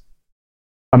this.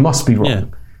 I must be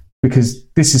wrong, because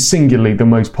this is singularly the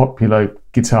most popular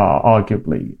guitar,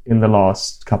 arguably, in the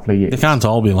last couple of years. They can't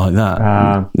all be like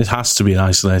that. It has to be an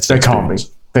isolated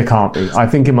experience. They can't be. I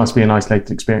think it must be an isolated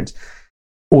experience.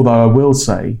 Although I will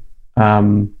say,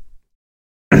 one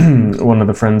of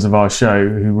the friends of our show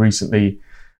who recently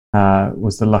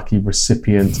was the lucky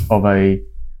recipient of an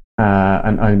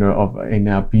owner of a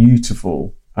now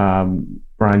beautiful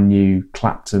brand new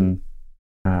Clapton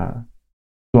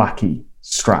Blackie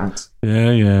Strat.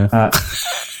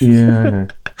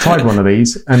 Tried one of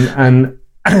these and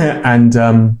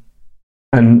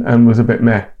was a bit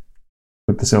meh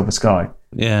with the Silver Sky.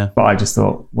 But I just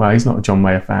thought, well, he's not a John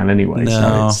Mayer fan anyway,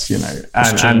 so it's,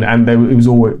 and it was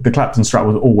always, the Clapton Strat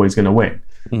was always going to win.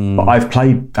 But I've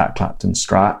played that Clapton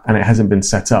Strat and it hasn't been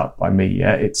set up by me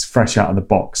yet. It's fresh out of the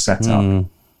box set up, and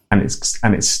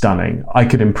it's stunning. I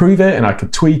could improve it and I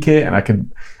could tweak it and I could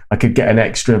get an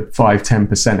extra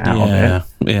 5-10% out of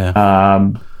it.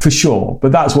 For sure.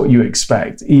 But that's what you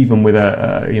expect, even with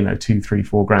a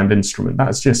 $2-3-4 instrument.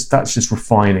 That's just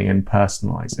refining and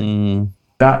personalizing.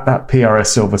 That PRS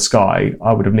Silver Sky,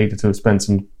 I would have needed to have spent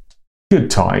some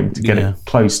good time to get it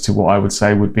close to what I would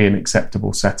say would be an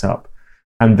acceptable setup,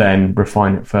 and then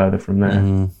refine it further from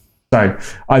there. So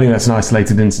I think that's an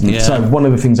isolated incident. So one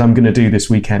of the things I'm going to do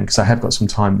this weekend, because I have got some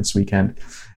time this weekend,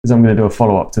 is I'm going to do a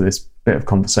follow-up to this bit of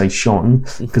conversation,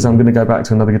 because I'm going to go back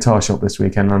to another guitar shop this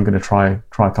weekend and I'm going to try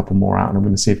a couple more out, and I'm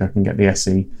going to see if I can get the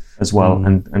SE as well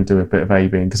and do a bit of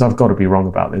A-Being, because I've got to be wrong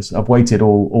about this. I've waited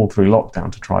all through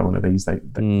lockdown to try one of these.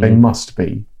 They must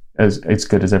be as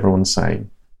good as everyone's saying.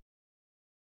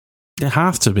 They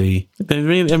have to be. They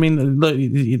really. I mean, look,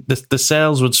 the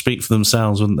sales would speak for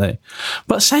themselves, wouldn't they?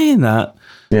 But saying that,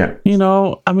 John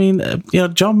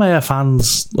Mayer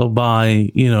fans will buy,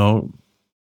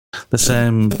 the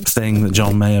same thing that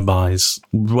John Mayer buys,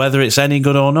 whether it's any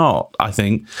good or not. I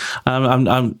think.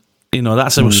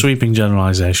 That's a sweeping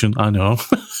generalization, I know.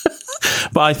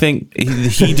 But I think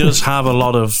he does have a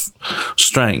lot of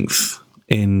strength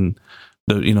in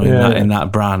in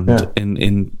that brand,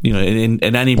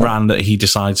 in any brand that he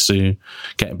decides to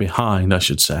get behind, I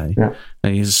should say.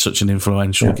 And he's such an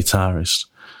influential guitarist.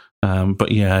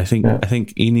 But I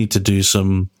think you need to do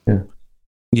some.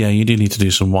 You do need to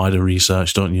do some wider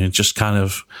research, don't you? Just kind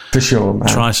of, for sure, man.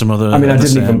 Try some other. I mean, I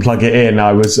didn't even plug it in.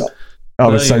 I was I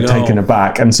was so taken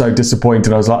aback and so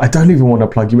disappointed. I was like, I don't even want to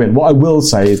plug you in. What I will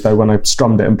say is, though, when I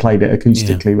strummed it and played it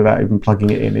acoustically without even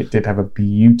plugging it in, it did have a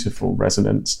beautiful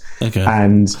resonance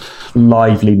and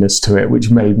liveliness to it, which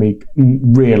made me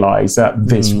realise that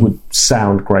this would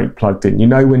sound great plugged in. You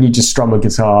know, when you just strum a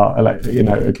guitar,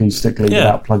 acoustically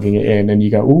without plugging it in, and you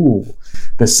go, "Ooh,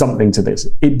 there's something to this."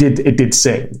 It did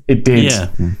sing. It did. Yeah.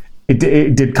 It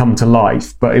did come to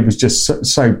life, but it was just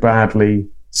so badly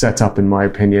set up, in my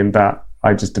opinion, that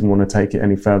I just didn't want to take it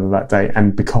any further that day.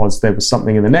 And because there was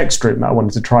something in the next room that I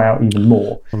wanted to try out even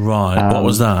more. Right. What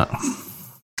was that?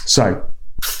 So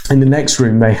in the next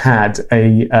room, they had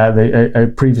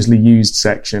a previously used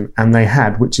section, and they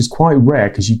had, which is quite rare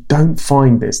because you don't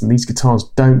find this, and these guitars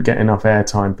don't get enough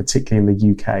airtime, particularly in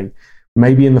the UK,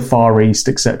 maybe in the Far East,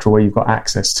 etc., where you've got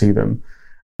access to them.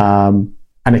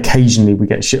 And occasionally we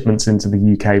get shipments into the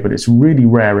UK, but it's really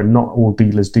rare, and not all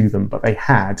dealers do them. But they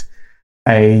had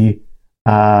a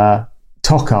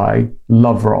Tokai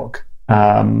Love Rock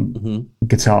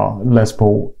guitar, Les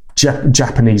Paul,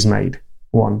 Japanese made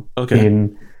one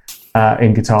in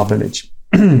Guitar Village.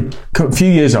 A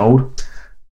few years old,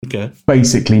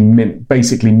 basically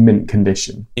mint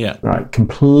condition. Yeah, right,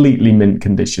 completely mint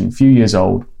condition. Few years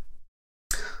old,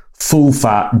 full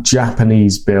fat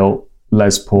Japanese built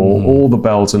Les Paul, all the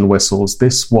bells and whistles.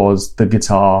 This was the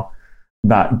guitar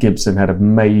that Gibson had a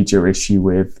major issue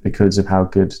with because of how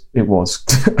good it was.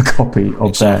 A copy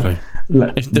of their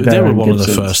they were one Gibsons.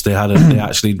 Of the first they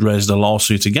actually raised a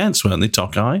lawsuit against, weren't they,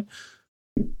 Tokai?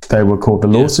 They were called the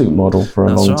lawsuit model for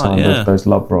a long time, those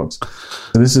Love Rocks.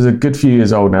 So this is a good few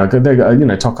years old now.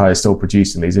 Tokai is still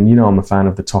producing these, and I'm a fan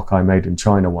of the Tokai made in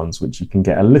China ones, which you can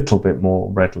get a little bit more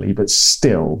readily, but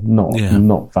still not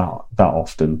that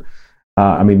often.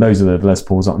 Those are the Les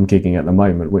Pauls that I'm gigging at the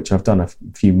moment, which I've done a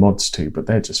few mods to, but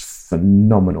they're just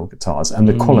phenomenal guitars. And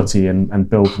the quality and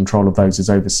build control of those is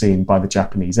overseen by the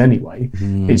Japanese anyway.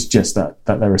 It's just that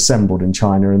they're assembled in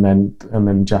China and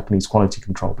then Japanese quality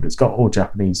control, but it's got all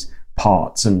Japanese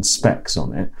parts and specs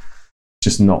on it,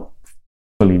 just not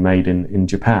fully made in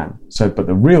Japan. So, but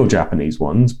the real Japanese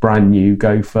ones, brand new,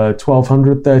 go for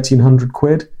 1,200, 1,300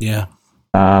 quid. Yeah.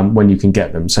 When you can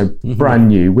get them. So brand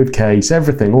new with case,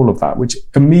 everything, all of that, which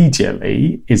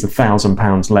immediately is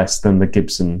 £1,000 less than the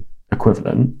Gibson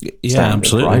equivalent. Yeah, standard,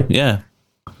 absolutely. Right? Yeah.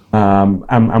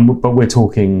 But we're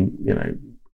talking,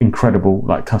 incredible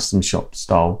like custom shop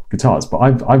style guitars. But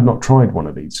I've not tried one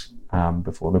of these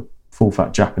before. The full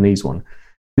fat Japanese one.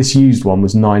 This used one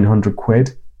was 900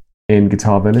 quid in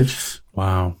Guitar Village.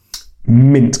 Wow.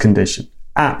 Mint condition,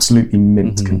 absolutely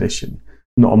mint condition.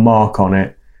 Not a mark on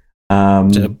it.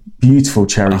 Beautiful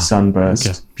cherry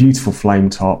sunburst, beautiful flame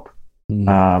top,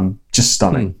 just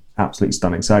stunning, absolutely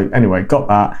stunning. So anyway, got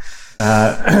that.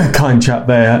 Kind chap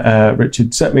there,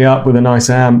 Richard, set me up with a nice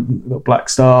amp, little Black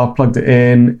Star, plugged it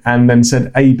in, and then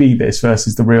said, A/B this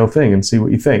versus the real thing and see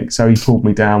what you think. So he pulled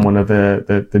me down one of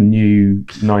the new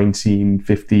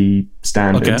 1950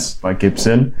 standards by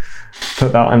Gibson,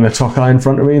 put that on the Tokai in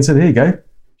front of me and said, here you go.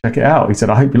 Check it out. He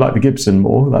said, I hope you like the Gibson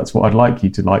more. That's what I'd like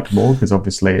you to like more, because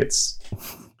obviously it's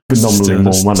phenomenally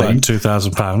more money. Like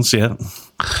 £2,000, yeah.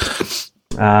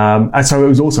 And so it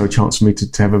was also a chance for me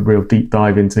to have a real deep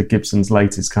dive into Gibson's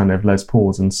latest kind of Les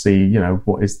Pauls and see,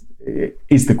 what is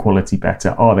the quality better?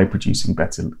 Are they producing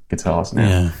better guitars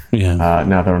now? Yeah.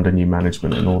 Now they're under new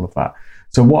management and all of that.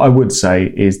 So what I would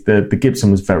say is the Gibson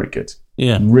was very good.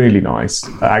 Yeah, really nice.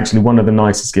 Actually, one of the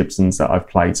nicest Gibsons that I've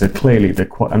played. So clearly,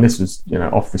 and this was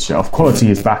off the shelf. Quality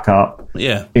is back up.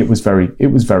 Yeah, it was very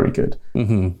good.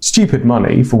 Stupid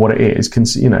money for what it is.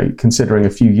 Considering a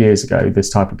few years ago, this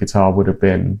type of guitar would have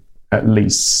been at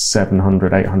least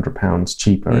 £700-800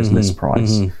 cheaper as list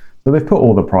price. So they've put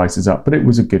all the prices up, but it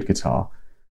was a good guitar.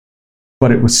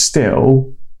 But it was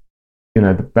still,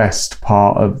 the best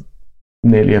part of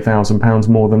nearly £1,000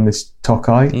 more than this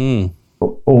Tokai.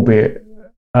 Albeit,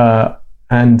 sorry,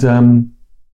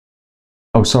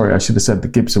 I should have said the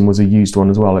Gibson was a used one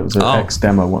as well. It was an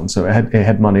ex-demo one, so it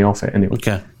had money off it anyway.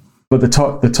 Okay. But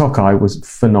the Tokai was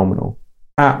phenomenal,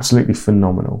 absolutely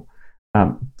phenomenal.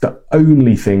 The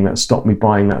only thing that stopped me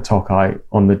buying that Tokai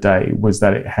on the day was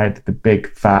that it had the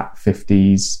big fat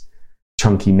 50s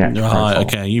chunky neck profile.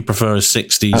 Okay, you prefer a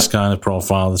 60s kind of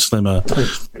profile, the slimmer.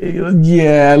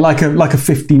 Yeah, like a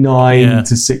 59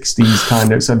 to 60s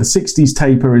kind of. So the 60s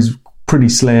taper is pretty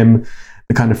slim.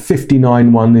 The kind of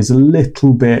 59 one is a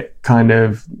little bit kind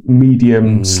of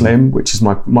medium slim, which is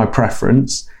my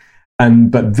preference.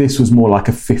 But this was more like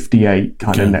a 58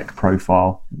 kind of neck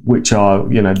profile, which are,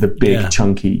 the big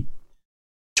chunky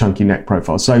neck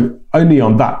profile. So only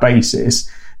on that basis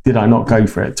did I not go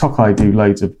for it? Tokai do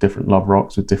loads of different Love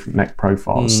Rocks with different neck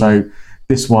profiles. So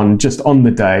this one, just on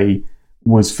the day,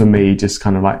 was for me just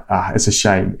kind of like, it's a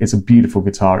shame. It's a beautiful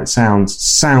guitar. It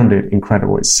sounded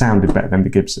incredible. It sounded better than the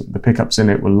Gibson. The pickups in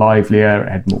it were livelier.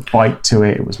 It had more bite to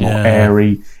it. It was more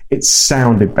airy. It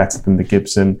sounded better than the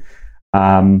Gibson.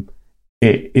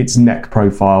 Its neck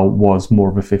profile was more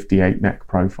of a 58 neck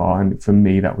profile, and for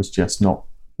me that was just not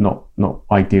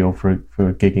ideal for a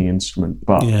gigging instrument,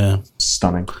 but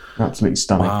stunning, absolutely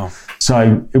stunning. Wow.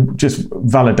 So just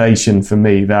validation for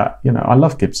me that, I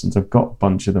love Gibsons. I've got a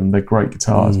bunch of them. They're great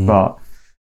guitars, but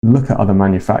look at other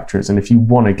manufacturers, and if you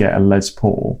want to get a Les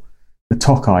Paul, the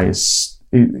Tokai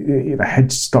the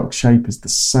headstock shape is the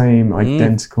same,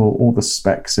 identical. All the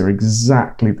specs are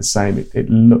exactly the same. It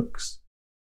looks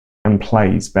and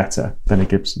plays better than a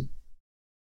Gibson.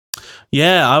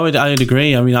 Yeah, I'd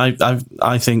agree. I mean,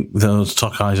 I think those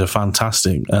Tokais are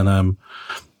fantastic, and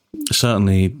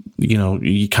certainly,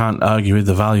 you can't argue with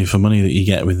the value for money that you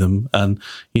get with them. And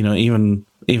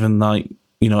even like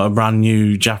a brand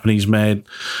new Japanese made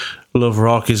Love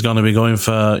Rock is going to be going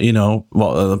for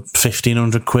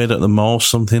 1,500 quid at the most,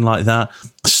 something like that.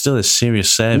 Still a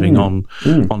serious saving on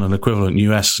an equivalent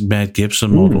US made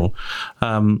Gibson model.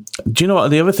 Do you know what?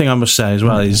 The other thing I must say as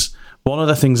well is, one of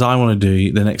the things I want to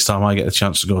do the next time I get a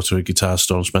chance to go to a guitar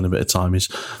store and spend a bit of time is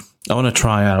I want to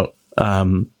try out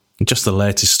just the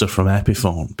latest stuff from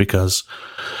Epiphone, because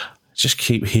I just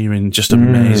keep hearing just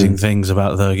amazing things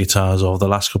about their guitars over the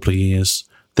last couple of years.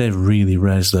 They've really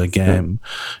raised their game.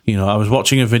 I was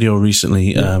watching a video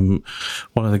recently. One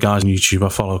of the guys on YouTube I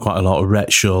follow quite a lot,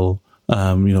 Rhett Shull,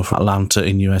 from Atlanta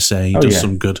in USA. He does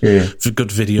some good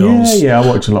videos. Yeah, I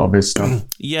watch a lot of his stuff.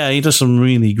 Yeah, he does some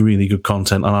really, really good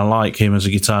content, and I like him as a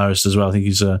guitarist as well. I think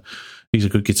he's a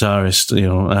good guitarist.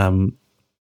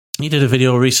 He did a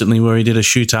video recently where he did a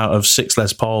shootout of 6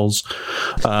 Les Pauls,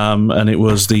 and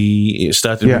it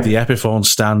started with the Epiphone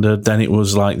standard, then it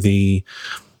was like the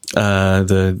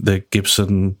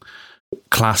Gibson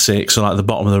Classic, so like the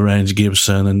bottom of the range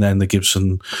Gibson, and then the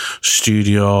Gibson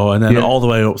Studio, and then all the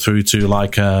way up through to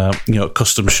like a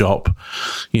custom shop,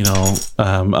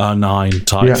 R9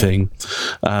 type thing.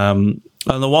 And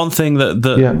the one thing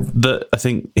that I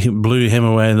think blew him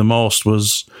away the most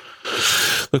was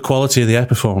the quality of the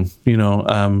Epiphone.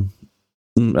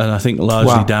 And I think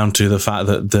largely down to the fact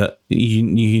that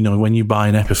when you buy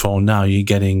an Epiphone now, you're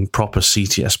getting proper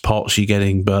CTS pots, you're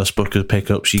getting burst bucket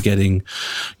pickups, you're getting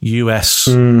US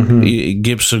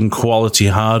Gibson quality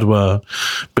hardware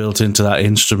built into that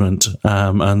instrument,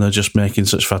 and they're just making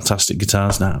such fantastic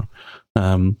guitars now.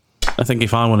 I think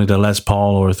if I wanted a Les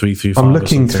Paul or a 335, I'm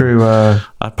looking through.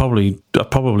 I'd probably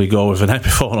go with an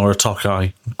Epiphone or a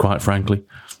Tokai, quite frankly.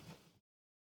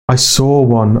 I saw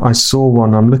one.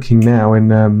 I'm looking now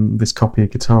in this copy of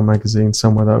Guitar Magazine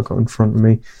somewhere that I've got in front of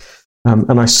me.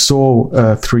 And I saw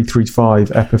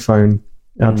 335 Epiphone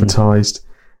advertised.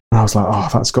 And I was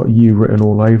like, that's got you written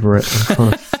all over it. I'm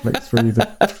trying to flick through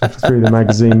the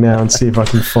magazine now and see if I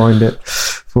can find it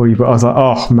for you. But I was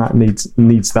like, Matt needs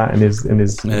that in his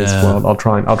world. I'll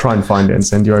try and find it and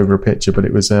send you over a picture. But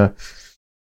it was an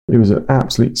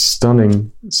absolute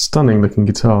stunning looking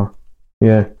guitar.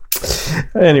 Yeah.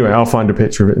 Anyway, I'll find a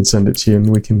picture of it and send it to you, and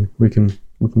we can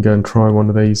go and try one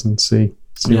of these and see.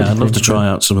 Yeah, I'd love to try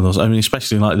out some of those. I mean,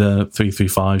 especially like the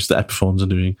 335s that Epiphones are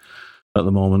doing at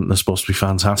the moment. They're supposed to be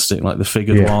fantastic. Like the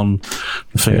figured one,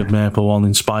 the figured maple one,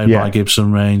 inspired by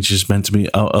Gibson range, is meant to be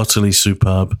utterly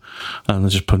superb, and they're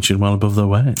just punching well above their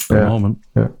weight at the moment.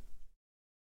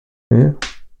 Yeah.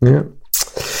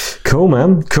 Cool,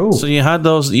 man. Cool. So you had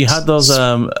those.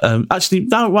 Actually,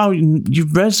 wow,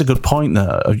 you've raised a good point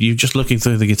there. You're just looking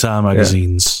through the guitar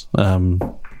magazines.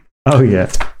 Oh yeah.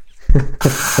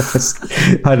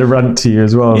 I had a rant to you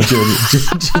as well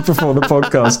before the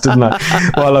podcast, didn't I?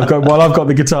 While I've got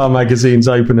the guitar magazines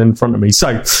open in front of me.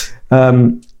 So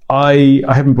I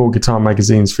haven't bought guitar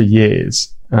magazines for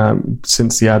years,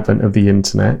 since the advent of the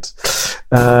internet,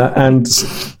 and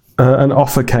an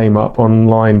offer came up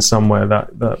online somewhere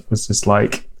that was just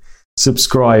like,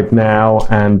 subscribe now,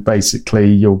 and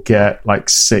basically you'll get like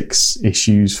 6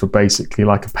 issues for basically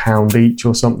like £1 each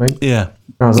or something. Yeah.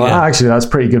 And I was like, actually, that's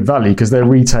pretty good value, because they're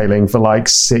retailing for like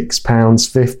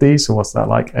 £6.50. So what's that,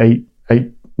 like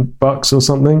 $8 or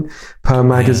something per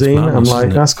magazine? I'm like,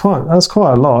 that's quite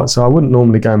a lot. So I wouldn't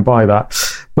normally go and buy that.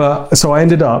 But so I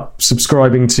ended up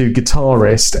subscribing to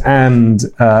Guitarist and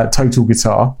Total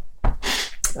Guitar.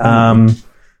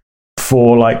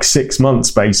 For like 6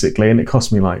 months basically, and it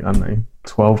cost me like, I don't know,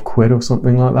 12 quid or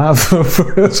something like that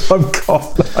for I've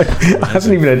got. I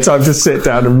haven't even had time to sit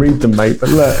down and read them, mate. But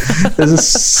look, there's a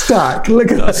stack.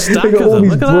 Look at all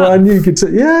these brand new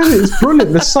guitars. Yeah, it's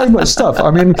brilliant. There's so much stuff. I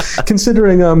mean,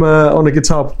 considering I'm on a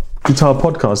guitar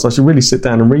podcast, I should really sit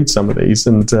down and read some of these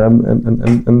and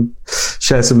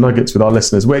share some nuggets with our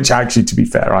listeners. Which actually, to be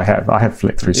fair, I have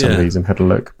flicked through some of these and had a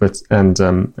look, and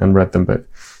read them, but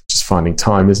just finding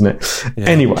time, isn't it? Yeah.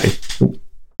 Anyway,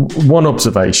 one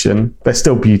observation: they're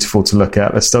still beautiful to look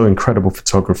at. There's still incredible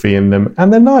photography in them,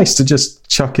 and they're nice to just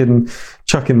chuck in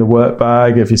the work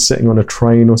bag if you're sitting on a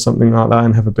train or something like that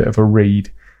and have a bit of a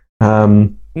read.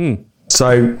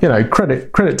 So,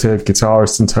 credit to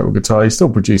guitarists and Total Guitar. You're still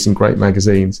producing great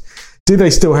magazines. Do they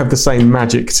still have the same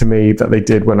magic to me that they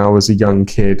did when I was a young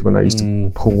kid, when I used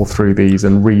to pour through these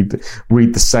and read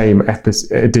the same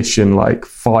edition like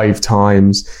 5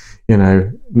 times?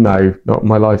 No, not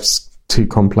my life's too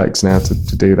complex now to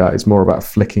do that. It's more about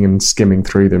flicking and skimming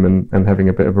through them and having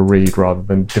a bit of a read rather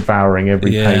than devouring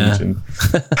every page and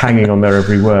hanging on their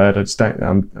every word.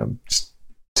 I'm just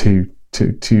too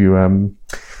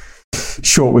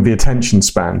short with the attention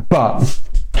span. But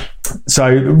so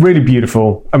really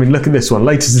beautiful. I mean, look at this one,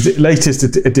 latest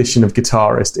edition of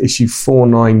Guitarist, issue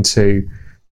 492.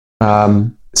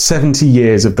 70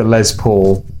 years of the Les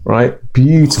Paul, right?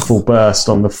 Beautiful burst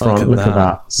on the front. Look at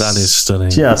that. That is stunning.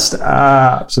 Just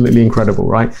absolutely incredible,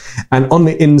 right? And on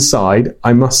the inside,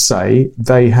 I must say,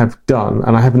 they have done,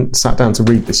 and I haven't sat down to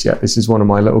read this yet. This is one of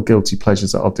my little guilty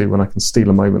pleasures that I'll do when I can steal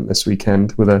a moment this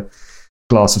weekend with a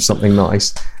glass of something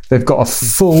nice. They've got a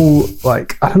full,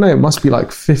 it must be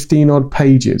like 15 odd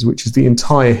pages, which is the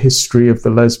entire history of the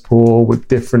Les Paul with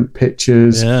different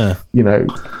pictures,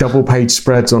 double page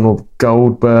spreads on all the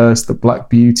gold burst, the Black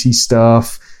Beauty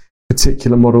stuff,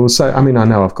 particular models. So, I mean, I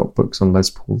know I've got books on Les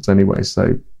Pauls anyway,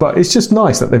 but it's just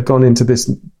nice that they've gone into this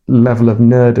level of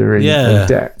nerdery and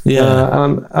depth.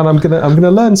 And I'm gonna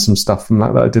learn some stuff from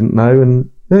that I didn't know, and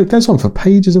it goes on for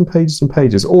pages and pages and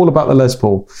pages, all about the Les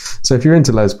Paul. So if you're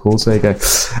into Les Pauls, there you go.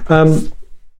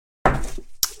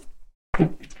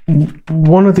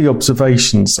 One of the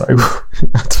observations, though,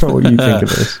 I don't know what you think of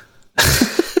this,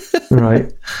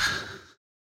 right?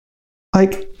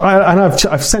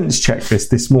 I've sense checked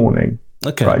this morning.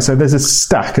 Okay. Right. So there's a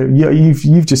stack.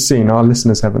 You've just seen, our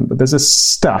listeners haven't, but there's a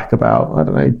stack about, I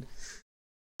don't know,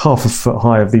 half a foot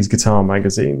high of these guitar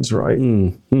magazines, right?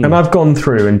 And I've gone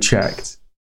through and checked.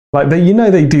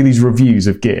 They do these reviews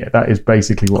of gear. That is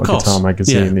basically what a guitar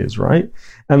magazine is, right?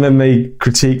 And then they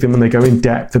critique them and they go in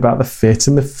depth about the fit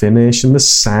and the finish and the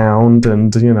sound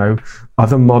and,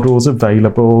 other models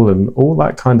available and all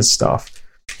that kind of stuff.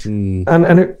 And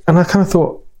I kind of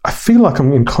thought, I feel like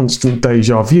I'm in constant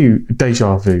deja vu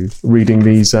reading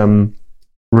these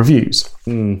reviews.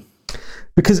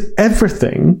 Because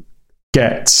everything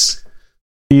gets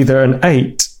either an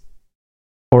 8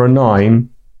 or a 9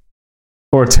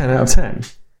 or a 10 out of 10,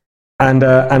 and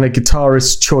a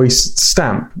guitarist choice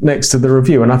stamp next to the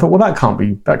review. And I thought, well, that can't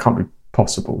be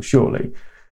possible. Surely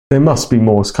there must be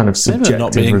more kind of subjective. They're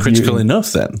not being critical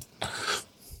enough then.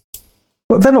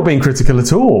 But they're not being critical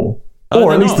at all,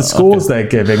 or at least the scores they're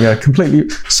giving are completely.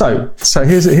 So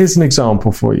here's an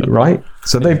example for you, right?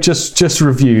 So they've just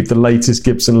reviewed the latest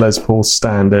Gibson Les Paul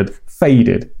Standard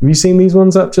Faded. Have you seen these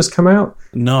ones that just come out?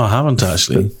 No, I haven't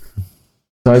actually.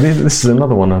 So this is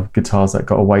another one of guitars that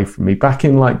got away from me. Back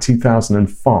in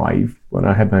 2005, when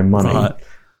I had no money,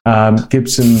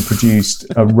 Gibson produced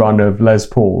a run of Les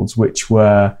Pauls which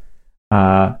were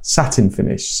satin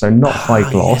finish, so not high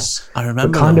gloss. Yeah. I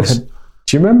remember those.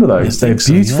 Do you remember those? They're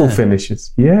beautiful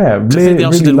finishes. Yeah, I think they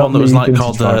also did one that was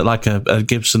called a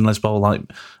Gibson Les Paul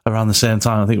around the same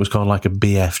time. I think it was called a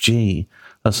BFG.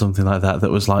 Or something like that. That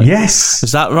was yes,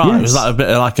 is that right? Yes. It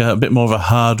was a bit more of a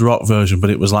hard rock version, but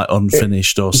it was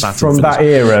unfinished or satin from finished. That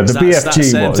era. The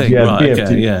BFG was, thing. Right, BFG.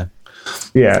 Okay,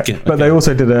 yeah. But they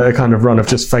also did a kind of run of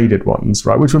just faded ones,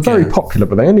 right, which were very popular.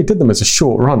 But they only did them as a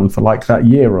short run for that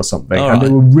year or something, and they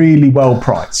were really well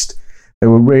priced. They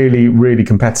were really, really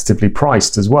competitively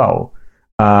priced as well.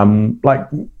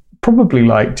 Probably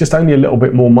just only a little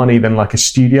bit more money than a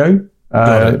studio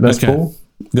Les Paul.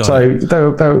 So they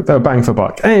were bang for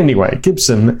buck. Anyway,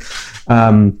 Gibson,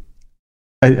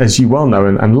 as you well know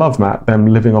and love, Matt, them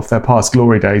living off their past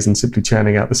glory days and simply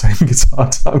churning out the same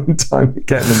guitar time and time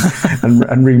again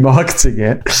and remarketing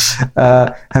it,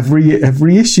 have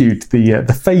reissued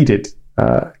the faded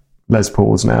Les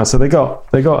Pauls now. So they got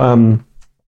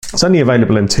it's only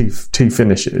available in two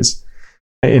finishes,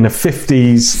 in a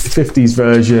 50s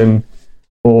version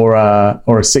or a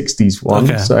 60s one.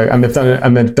 Okay. So and they've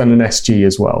done an SG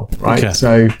as well, right? Okay.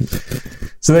 So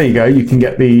there you go. You can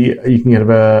get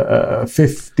a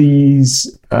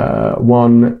 50s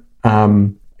one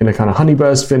in a kind of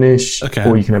honeyburst finish,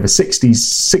 or you can have a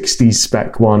 60s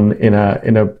spec one in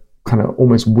a kind of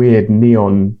almost weird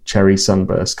neon cherry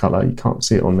sunburst color. You can't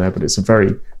see it on there, but it's a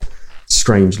very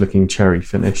strange looking cherry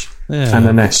finish, and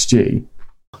an SG.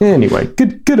 Anyway,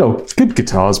 good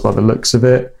guitars by the looks of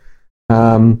it.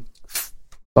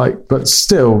 But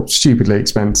still stupidly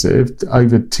expensive.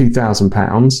 Over £2,000,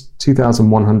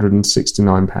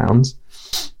 £2,169.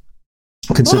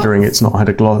 Considering it's not had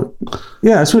a gloss.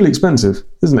 Yeah, it's really expensive,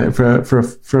 isn't it?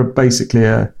 For basically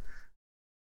a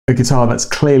guitar that's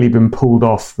clearly been pulled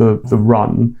off the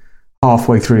run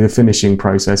halfway through the finishing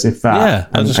process, if that. Yeah,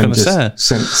 I was just going to say.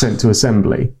 Sent to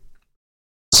assembly.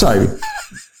 So,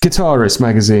 Guitarist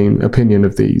magazine opinion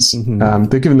of these.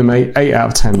 They're giving them 8 out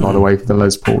of 10, by the way, for the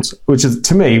Les Pauls. Which is,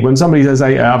 to me, when somebody says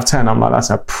 8 out of 10, I'm like, that's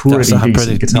a pretty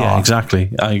decent guitar. Yeah,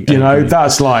 exactly.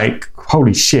 That's like,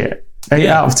 holy shit. 8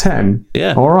 out of 10.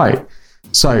 Yeah. All right.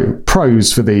 So,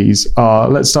 pros for these are,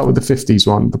 let's start with the 50s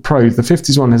one. The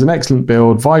 50s one has an excellent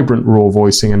build, vibrant raw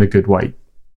voicing, and a good weight.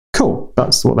 Cool.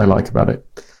 That's what they like about it.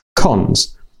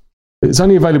 Cons. It's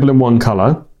only available in one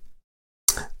colour.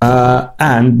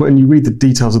 And when you read the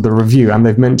details of the review, and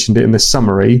they've mentioned it in the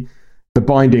summary, the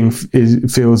binding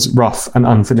feels rough and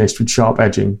unfinished with sharp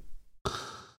edging.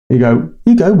 You go,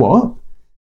 what?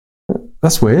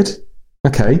 That's weird.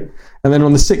 Okay. And then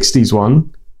on the 60s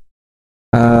one,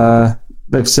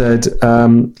 they've said,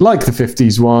 like the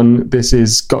 50s one, this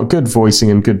is got good voicing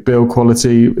and good build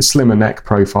quality, slimmer neck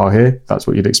profile here. That's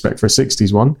what you'd expect for a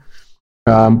 60s one.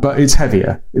 But it's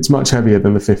heavier. It's much heavier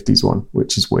than the 50s one,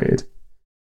 which is weird.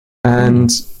 And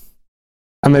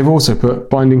they've also put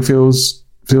binding feels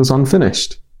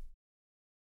unfinished.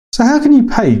 So how can you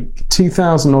pay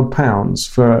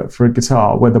 £2,000 odd for a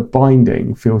guitar where the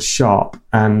binding feels sharp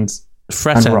and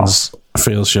fret and ends rough?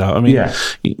 Feels sharp? I mean,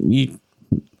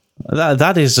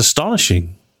 that is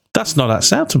astonishing. That's not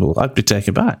acceptable. I'd be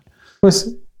taken back. Well,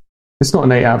 it's not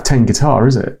an 8 out of 10 guitar,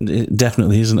 is it? It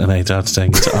definitely isn't an 8 out of 10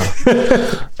 guitar.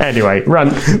 Anyway,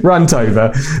 rant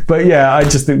over. But yeah, I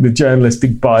just think the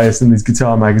journalistic bias in these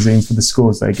guitar magazines for the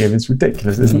scores they give is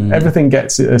ridiculous. Everything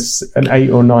gets an 8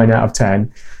 or 9 out of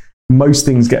 10. Most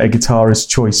things get a guitarist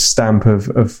choice stamp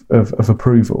of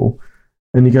approval.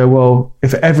 And you go, well,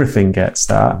 if everything gets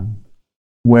that,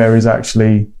 where is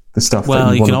actually the stuff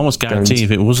that you can almost guarantee if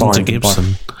it wasn't a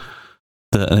Gibson,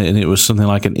 and it was something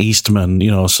like an Eastman,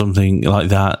 something like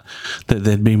that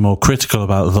they'd be more critical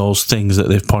about those things that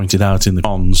they've pointed out in the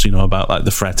cons, about like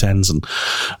the fret ends and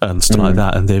stuff like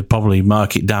that, and they'd probably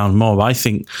mark it down more. But I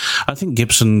think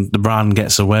Gibson, the brand,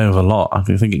 gets away with a lot. I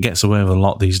think it gets away with a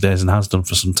lot these days and has done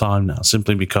for some time now,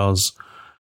 simply because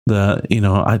I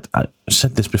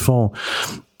said this before.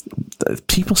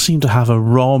 People seem to have a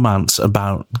romance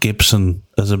about Gibson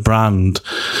as a brand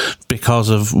because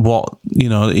of what,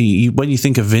 when you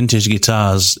think of vintage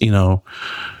guitars,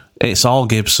 it's all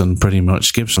Gibson pretty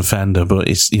much, Gibson Fender, but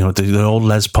it's, the old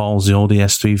Les Pauls, the old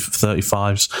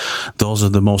ES335s, those are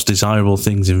the most desirable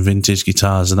things in vintage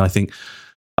guitars. And I think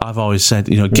I've always said,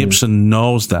 Gibson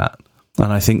knows that.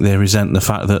 And I think they resent the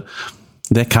fact that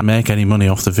they can't make any money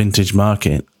off the vintage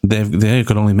market. They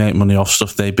could only make money off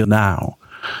stuff they build now.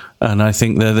 And I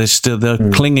think they're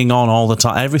clinging on all the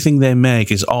time. Everything they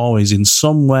make is always in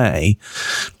some way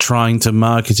trying to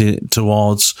market it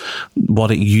towards what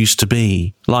it used to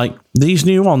be. Like these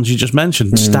new ones you just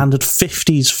mentioned, standard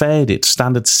 50s faded,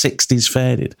 standard 60s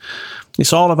faded.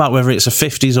 It's all about whether it's a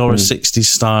 50s or a 60s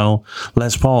style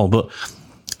Les Paul, but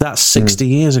that's 60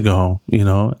 years ago.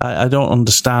 I don't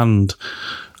understand.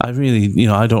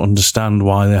 I don't understand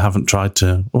why they haven't tried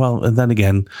to. Well, and then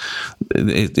again,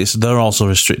 they're also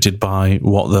restricted by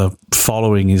what the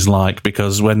following is like,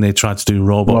 because when they tried to do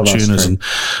robot tuners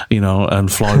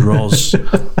and Floyd Rose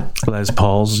Les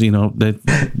Pauls, they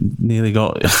nearly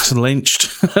got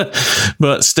lynched.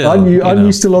 But still, are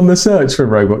you still on the search for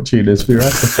robot tuners for your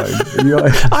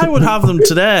Epiphone? I would have them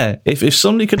today if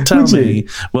somebody could tell me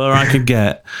where I could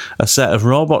get a set of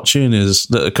robot tuners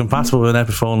that are compatible with an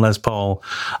Epiphone Les Paul.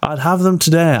 I'd have them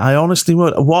today. I honestly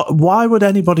would. Why would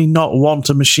anybody not want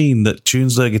a machine that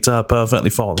tunes their guitar perfectly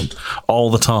for them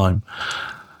all the time?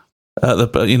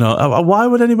 Why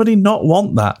would anybody not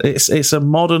want that? It's a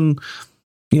modern.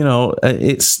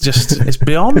 It's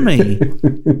beyond me.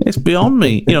 It's beyond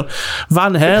me.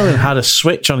 Van Halen had a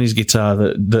switch on his guitar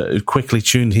that quickly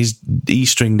tuned his E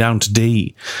string down to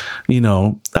D.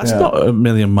 That's not a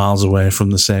million miles away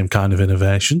from the same kind of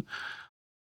innovation.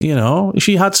 You know, if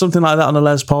you had something like that on a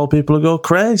Les Paul, people would go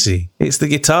crazy. It's the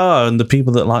guitar and the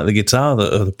people that like the guitar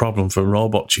that are the problem for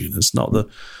robot tuners, not the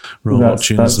robot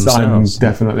tuners themselves. I'm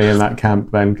definitely in that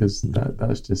camp then, because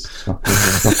that's just shocking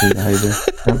behaviour.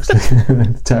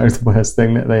 Absolutely the worst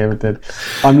thing that they ever did.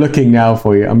 I'm looking now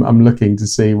for you. I'm looking to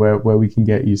see where we can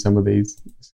get you some of these.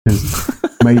 Because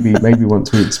maybe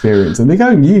once we experience, and they're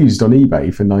going used on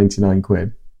eBay for 99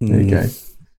 quid. There you go.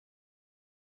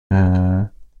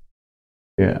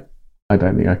 Yeah, I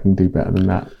don't think I can do better than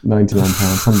that.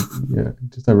 £99, yeah,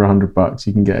 just over $100.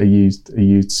 You can get a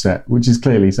used set, which is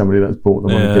clearly somebody that's bought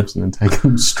them on a Gibson and taken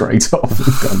them straight off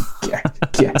and gone,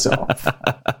 get off.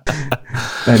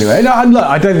 Anyway, no, look,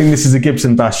 I don't think this is a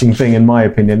Gibson bashing thing. In my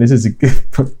opinion, this is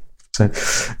so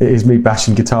it is me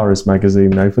bashing Guitarist magazine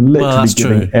though for literally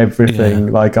giving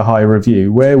everything like a high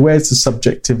review. Where's the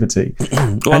subjectivity?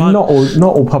 And not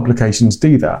all publications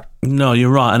do that. No, you're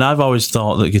right. And I've always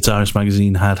thought that Guitarist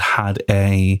magazine had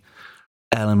a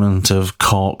element of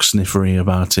cork sniffery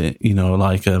about it. You know,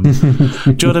 like do you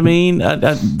know what I mean?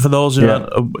 For those who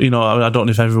you know, I don't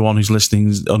know if everyone who's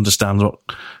listening understands what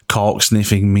cork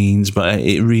sniffing means, but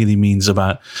it really means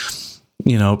about,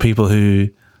 you know, people who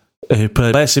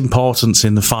put less importance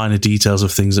in the finer details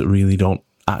of things that really don't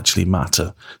actually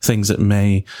matter, things that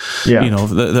may, you know,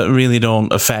 that really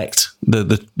don't affect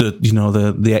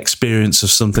the experience of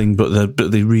something, but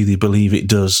they really believe it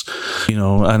does, you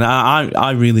know. And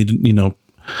I really, you know,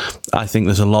 I think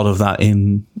there's a lot of that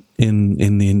in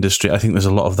the industry. I think there's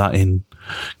a lot of that in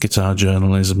guitar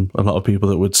journalism. A lot of people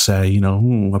that would say, you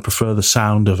know, I prefer the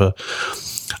sound of a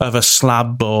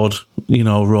slab board, you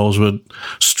know, rosewood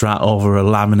Strat over a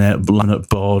laminate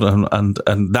board,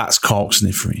 and that's cork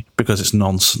sniffery because it's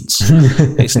nonsense.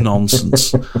 It's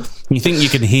nonsense. You think you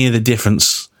can hear the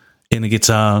difference in a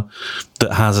guitar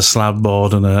that has a slab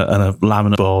board and a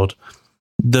laminate board?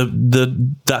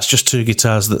 That's just two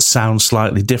guitars that sound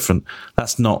slightly different.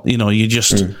 That's not, you know,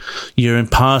 you're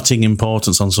imparting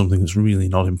importance on something that's really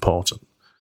not important.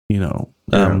 You know,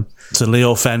 so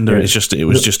Leo Fender it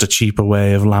was just a cheaper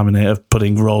way of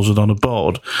putting rosewood on a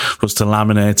board, was to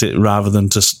laminate it rather than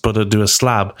to do a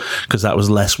slab, because that was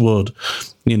less wood.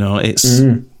 You know, it's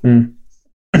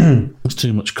it's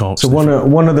too much cork. So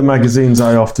one of the magazines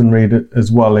I often read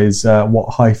as well is What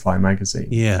Hi-Fi magazine.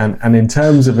 Yeah, and in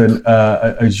terms of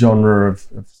a genre of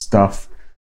stuff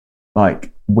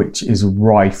like which is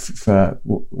rife for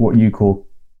what you call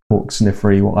cork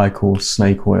sniffery, what I call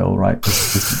snake oil, right?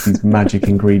 These magic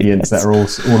ingredients that are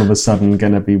all of a sudden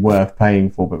going to be worth paying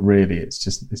for, but really it's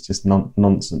just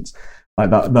nonsense. Like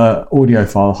that, the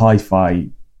audiophile hi-fi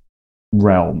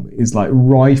realm is like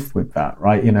rife with that,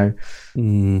 right? You know,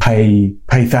 pay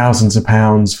thousands of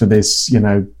pounds for this, you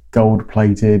know,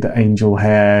 gold-plated angel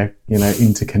hair, you know,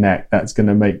 interconnect that's going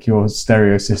to make your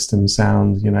stereo system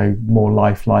sound, you know, more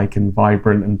lifelike and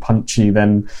vibrant and punchy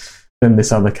than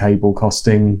this other cable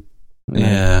costing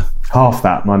half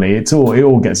that money. It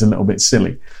all gets a little bit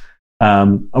silly,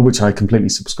 which I completely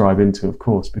subscribe into, of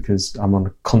course, because I'm on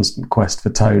a constant quest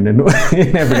for tone in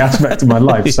every aspect of my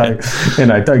life. So, you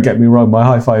know, don't get me wrong, my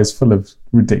hi-fi is full of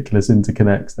ridiculous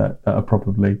interconnects that are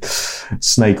probably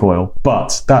snake oil.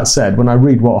 But that said, when I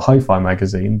read What Hi-Fi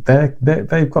magazine,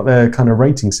 they've got their kind of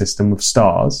rating system of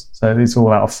stars, so it's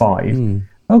all out of 5.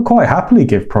 I'll quite happily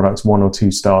give products 1 or 2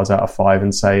 stars out of 5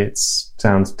 and say it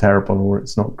sounds terrible, or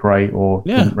it's not great, or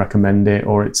wouldn't recommend it,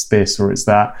 or it's this or it's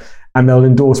that. And they'll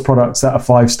endorse products that are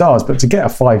 5 stars. But to get a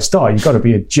 5-star, you've got to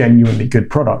be a genuinely good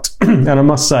product. And I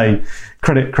must say,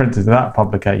 credit to that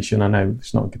publication. I know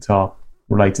it's not a guitar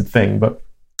related thing, but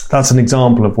that's an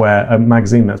example of where a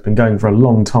magazine that's been going for a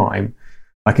long time,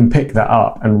 I can pick that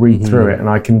up and read through it, and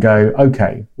I can go,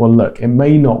 okay, well, look, it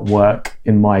may not work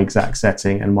in my exact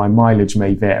setting and my mileage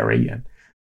may vary,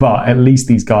 but at least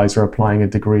these guys are applying a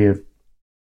degree of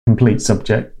complete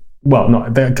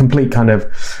complete kind of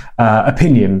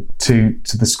opinion to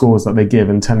the scores that they give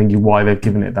and telling you why they've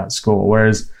given it that score.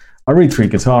 Whereas I read through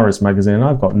Guitarist magazine and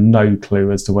I've got no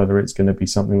clue as to whether it's going to be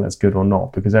something that's good or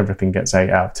not, because everything gets 8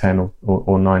 out of 10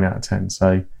 or 9 out of 10.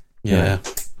 So,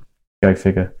 go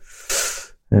figure.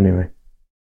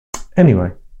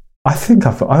 Anyway, I think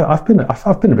I've been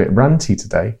a bit ranty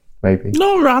today. Maybe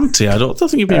not ranty. I don't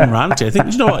think you've been ranty. I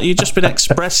think, you know what, you've just been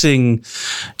expressing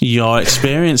your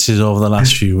experiences over the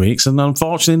last few weeks, and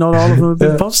unfortunately, not all of them have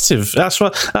been positive. That's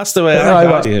the way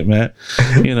I see it, mate.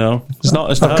 You know, it's not.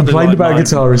 I've complained about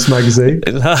Guitarist magazine.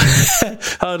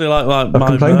 Hardly like I've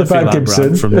complained about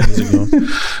Gibson from years ago.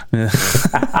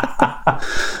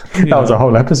 That was a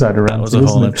whole episode of ranting. That was a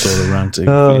whole episode of ranting.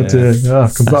 Oh dear!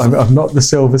 I've not the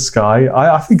silver sky.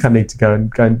 I think I need to go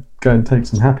and go and take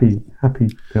some happy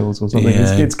pills or something.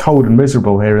 Yeah. It's cold and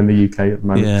miserable here in the UK at the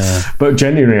moment. Yeah. But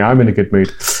genuinely, I'm in a good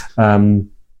mood. I'm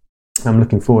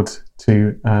looking forward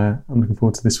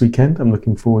to this weekend. I'm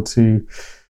looking forward to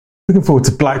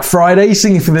Black Friday,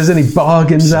 seeing if there's any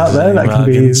bargains out there that can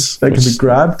be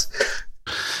grabbed.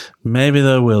 Maybe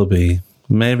there will be.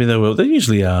 Maybe there will. There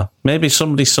usually are. Maybe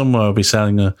somebody somewhere will be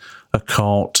selling a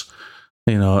Cort,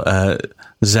 Xenox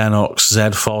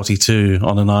Z42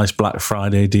 on a nice Black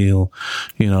Friday deal.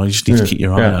 You just need to keep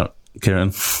your eye out,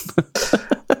 Kieran.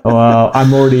 Well,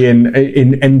 I'm already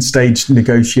in end stage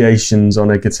negotiations on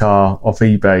a guitar off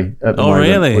eBay at the moment.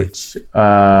 Really? Which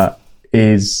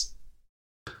is,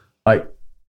 I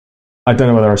don't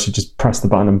know whether I should just press the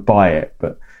button and buy it,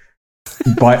 but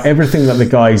by everything that the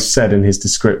guy said in his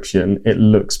description, it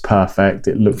looks perfect.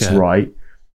 It looks right.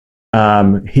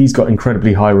 He's got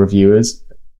incredibly high reviewers.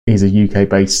 He's a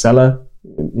UK-based seller,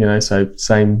 so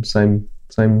same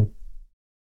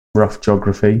rough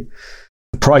geography.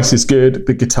 The price is good.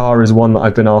 The guitar is one that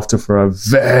I've been after for a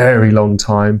very long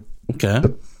time. Okay.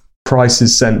 The price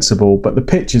is sensible, but the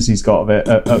pictures he's got of it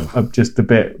are just a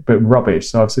bit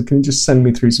rubbish. So I've said, can you just send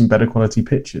me through some better quality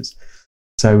pictures?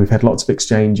 So we've had lots of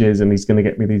exchanges, and he's going to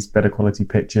get me these better quality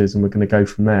pictures, and we're going to go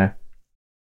from there.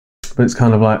 But it's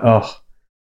kind of like, oh,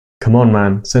 come on,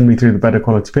 man, send me through the better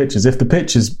quality pictures. If the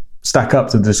pictures stack up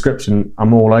to the description,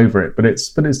 I'm all over it. But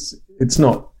it's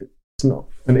not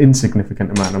an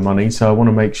insignificant amount of money, so I want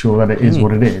to make sure that it is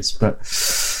what it is. But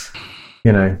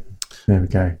there we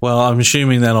go. Well, I'm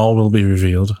assuming then all will be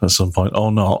revealed at some point,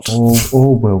 or not.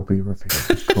 All will be revealed,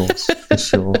 of course, for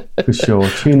sure.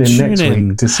 Tune in next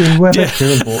week to see whether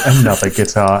Kieran bought another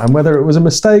guitar and whether it was a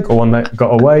mistake or one that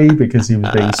got away because he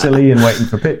was being silly and waiting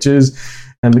for pictures,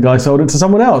 and the guy sold it to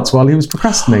someone else while he was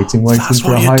procrastinating, waiting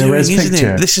for a higher res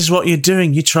picture. This is what you're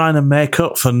doing. You're trying to make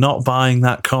up for not buying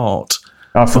that Cort.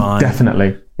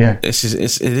 Definitely, yeah. This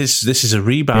is a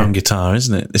rebound guitar,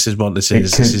 isn't it? This is what this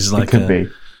is. This is like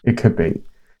It could be.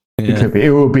 It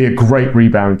will be a great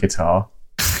rebound guitar,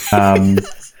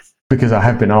 because I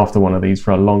have been after one of these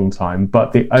for a long time.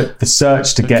 But the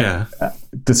search to get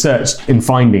the search in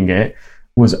finding it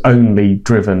was only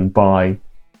driven by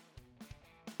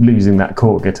losing that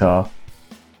Cort guitar,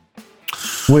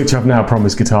 which I've now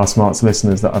promised Guitar Smarts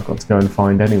listeners that I've got to go and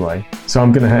find anyway. So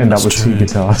I'm going to end up with two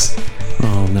guitars.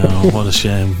 Oh no! What a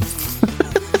shame.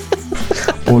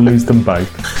 Or lose them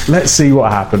both. Let's see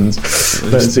what happens.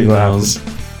 Let's see what happens.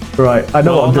 Right, I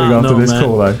know what I'm doing after this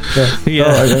call, though.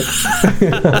 Yeah.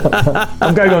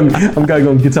 I'm going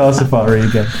on Guitar Safari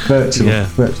again. Virtual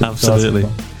absolutely.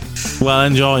 Well,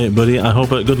 enjoy it, buddy. I hope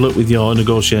good luck with your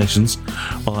negotiations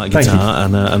on that guitar,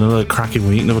 and another cracking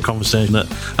week, another conversation that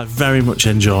I very much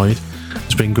enjoyed.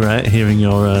 It's been great hearing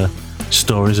your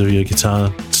stories of your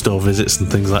guitar store visits and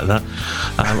things like that.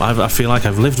 I feel like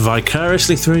I've lived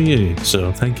vicariously through you,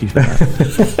 so thank you for that.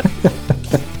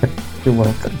 You're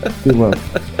welcome.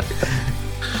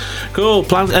 Cool.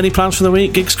 Any plans for the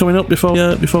week? Gigs coming up before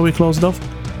we close it off?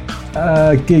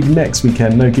 Gig next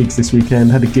weekend. No gigs this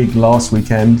weekend. Had a gig last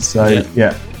weekend, so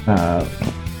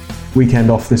weekend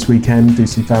off this weekend. Do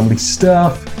some family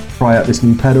stuff. Try out this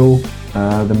new pedal,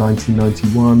 the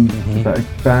 1991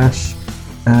 Bash,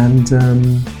 and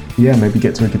maybe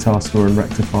get to a guitar store and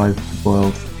rectify the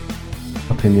world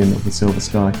opinion of the Silver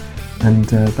Sky. And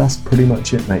that's pretty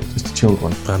much it, mate. Just a chilled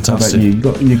one. Fantastic. How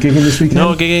about you? You gigging this weekend?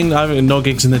 No gigging. I have no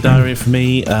gigs in the diary for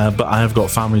me, but I have got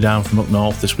family down from up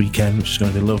north this weekend, which is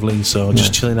going to be lovely. So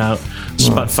just chilling out,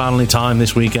 spend family time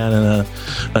this weekend,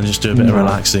 and just do a bit of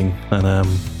relaxing. And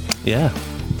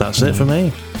that's it for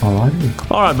me. All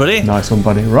right, buddy. Nice one,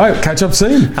 buddy. Right, catch up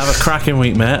soon. Have a cracking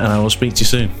week, mate, and I will speak to you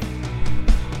soon.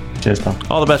 Cheers, pal.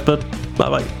 All the best, bud.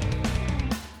 Bye-bye.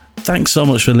 Thanks so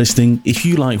much for listening. If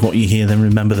you like what you hear, then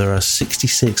remember there are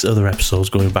 66 other episodes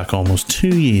going back almost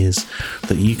 2 years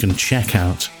that you can check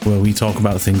out, where we talk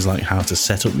about things like how to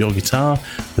set up your guitar,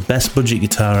 the best budget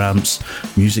guitar amps,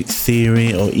 music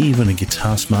theory, or even a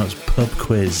Guitar Smarts pub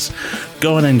quiz.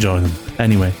 Go and enjoy them.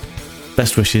 Anyway,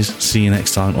 best wishes. See you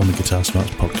next time on the Guitar Smarts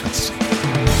podcast.